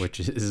gosh. Which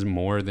is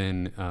more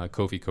than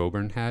Kofi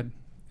Coburn had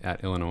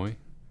at Illinois,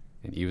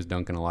 and he was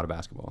dunking a lot of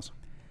basketballs.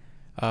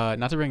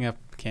 Not to bring up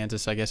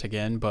Kansas, I guess,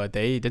 again, but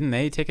didn't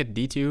they take a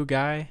D2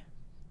 guy?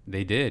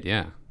 They did,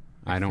 yeah.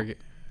 I don't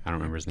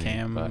remember his name.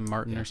 Cam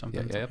Martin or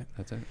something. Yeah,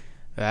 that's it.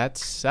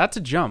 That's a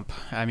jump.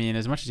 I mean,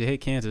 as much as you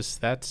hate Kansas,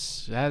 that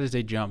is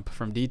a jump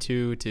from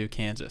D2 to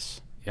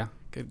Kansas. Yeah.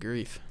 Good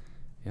grief.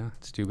 Yeah,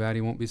 it's too bad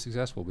he won't be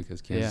successful because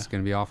Kansas is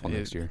going to be awful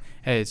next year.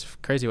 Hey, it's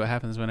crazy what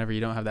happens whenever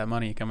you don't have that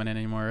money coming in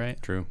anymore,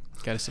 right? True.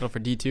 Got to settle for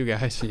D2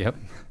 guys. Yep.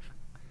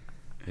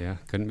 Yeah,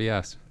 couldn't be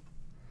us.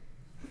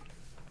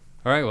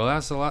 All right, well,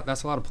 that's a lot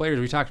of players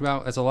we talked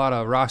about. That's a lot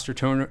of roster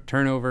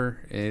turnover.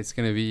 It's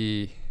going to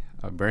be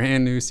a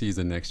brand new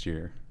season next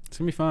year. It's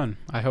going to be fun,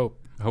 I hope.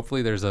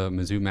 Hopefully there's a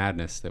Mizzou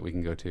Madness that we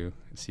can go to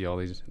and see all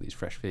these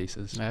fresh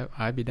faces.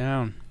 I'd be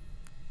down.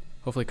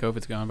 Hopefully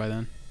COVID's gone by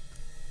then.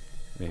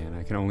 Man,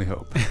 I can only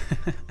hope.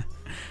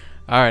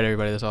 All right,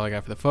 everybody, that's all I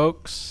got for the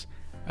folks.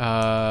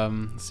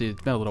 Let's see,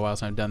 it's been a little while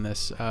since I've done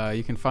this.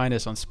 You can find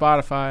us on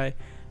Spotify,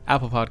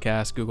 Apple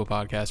Podcasts, Google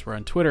Podcasts. We're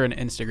on Twitter and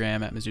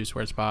Instagram at Mizzou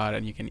Sports Pod,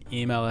 and you can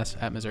email us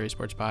at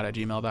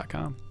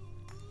MissouriSportsPod@gmail.com.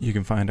 You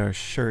can find our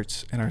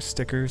shirts and our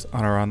stickers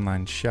on our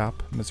online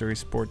shop,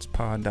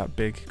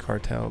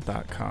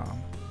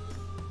 MissouriSportsPod.BigCartel.com.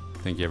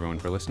 Thank you, everyone,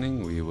 for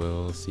listening. We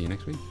will see you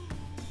next week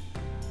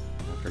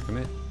after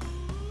commit.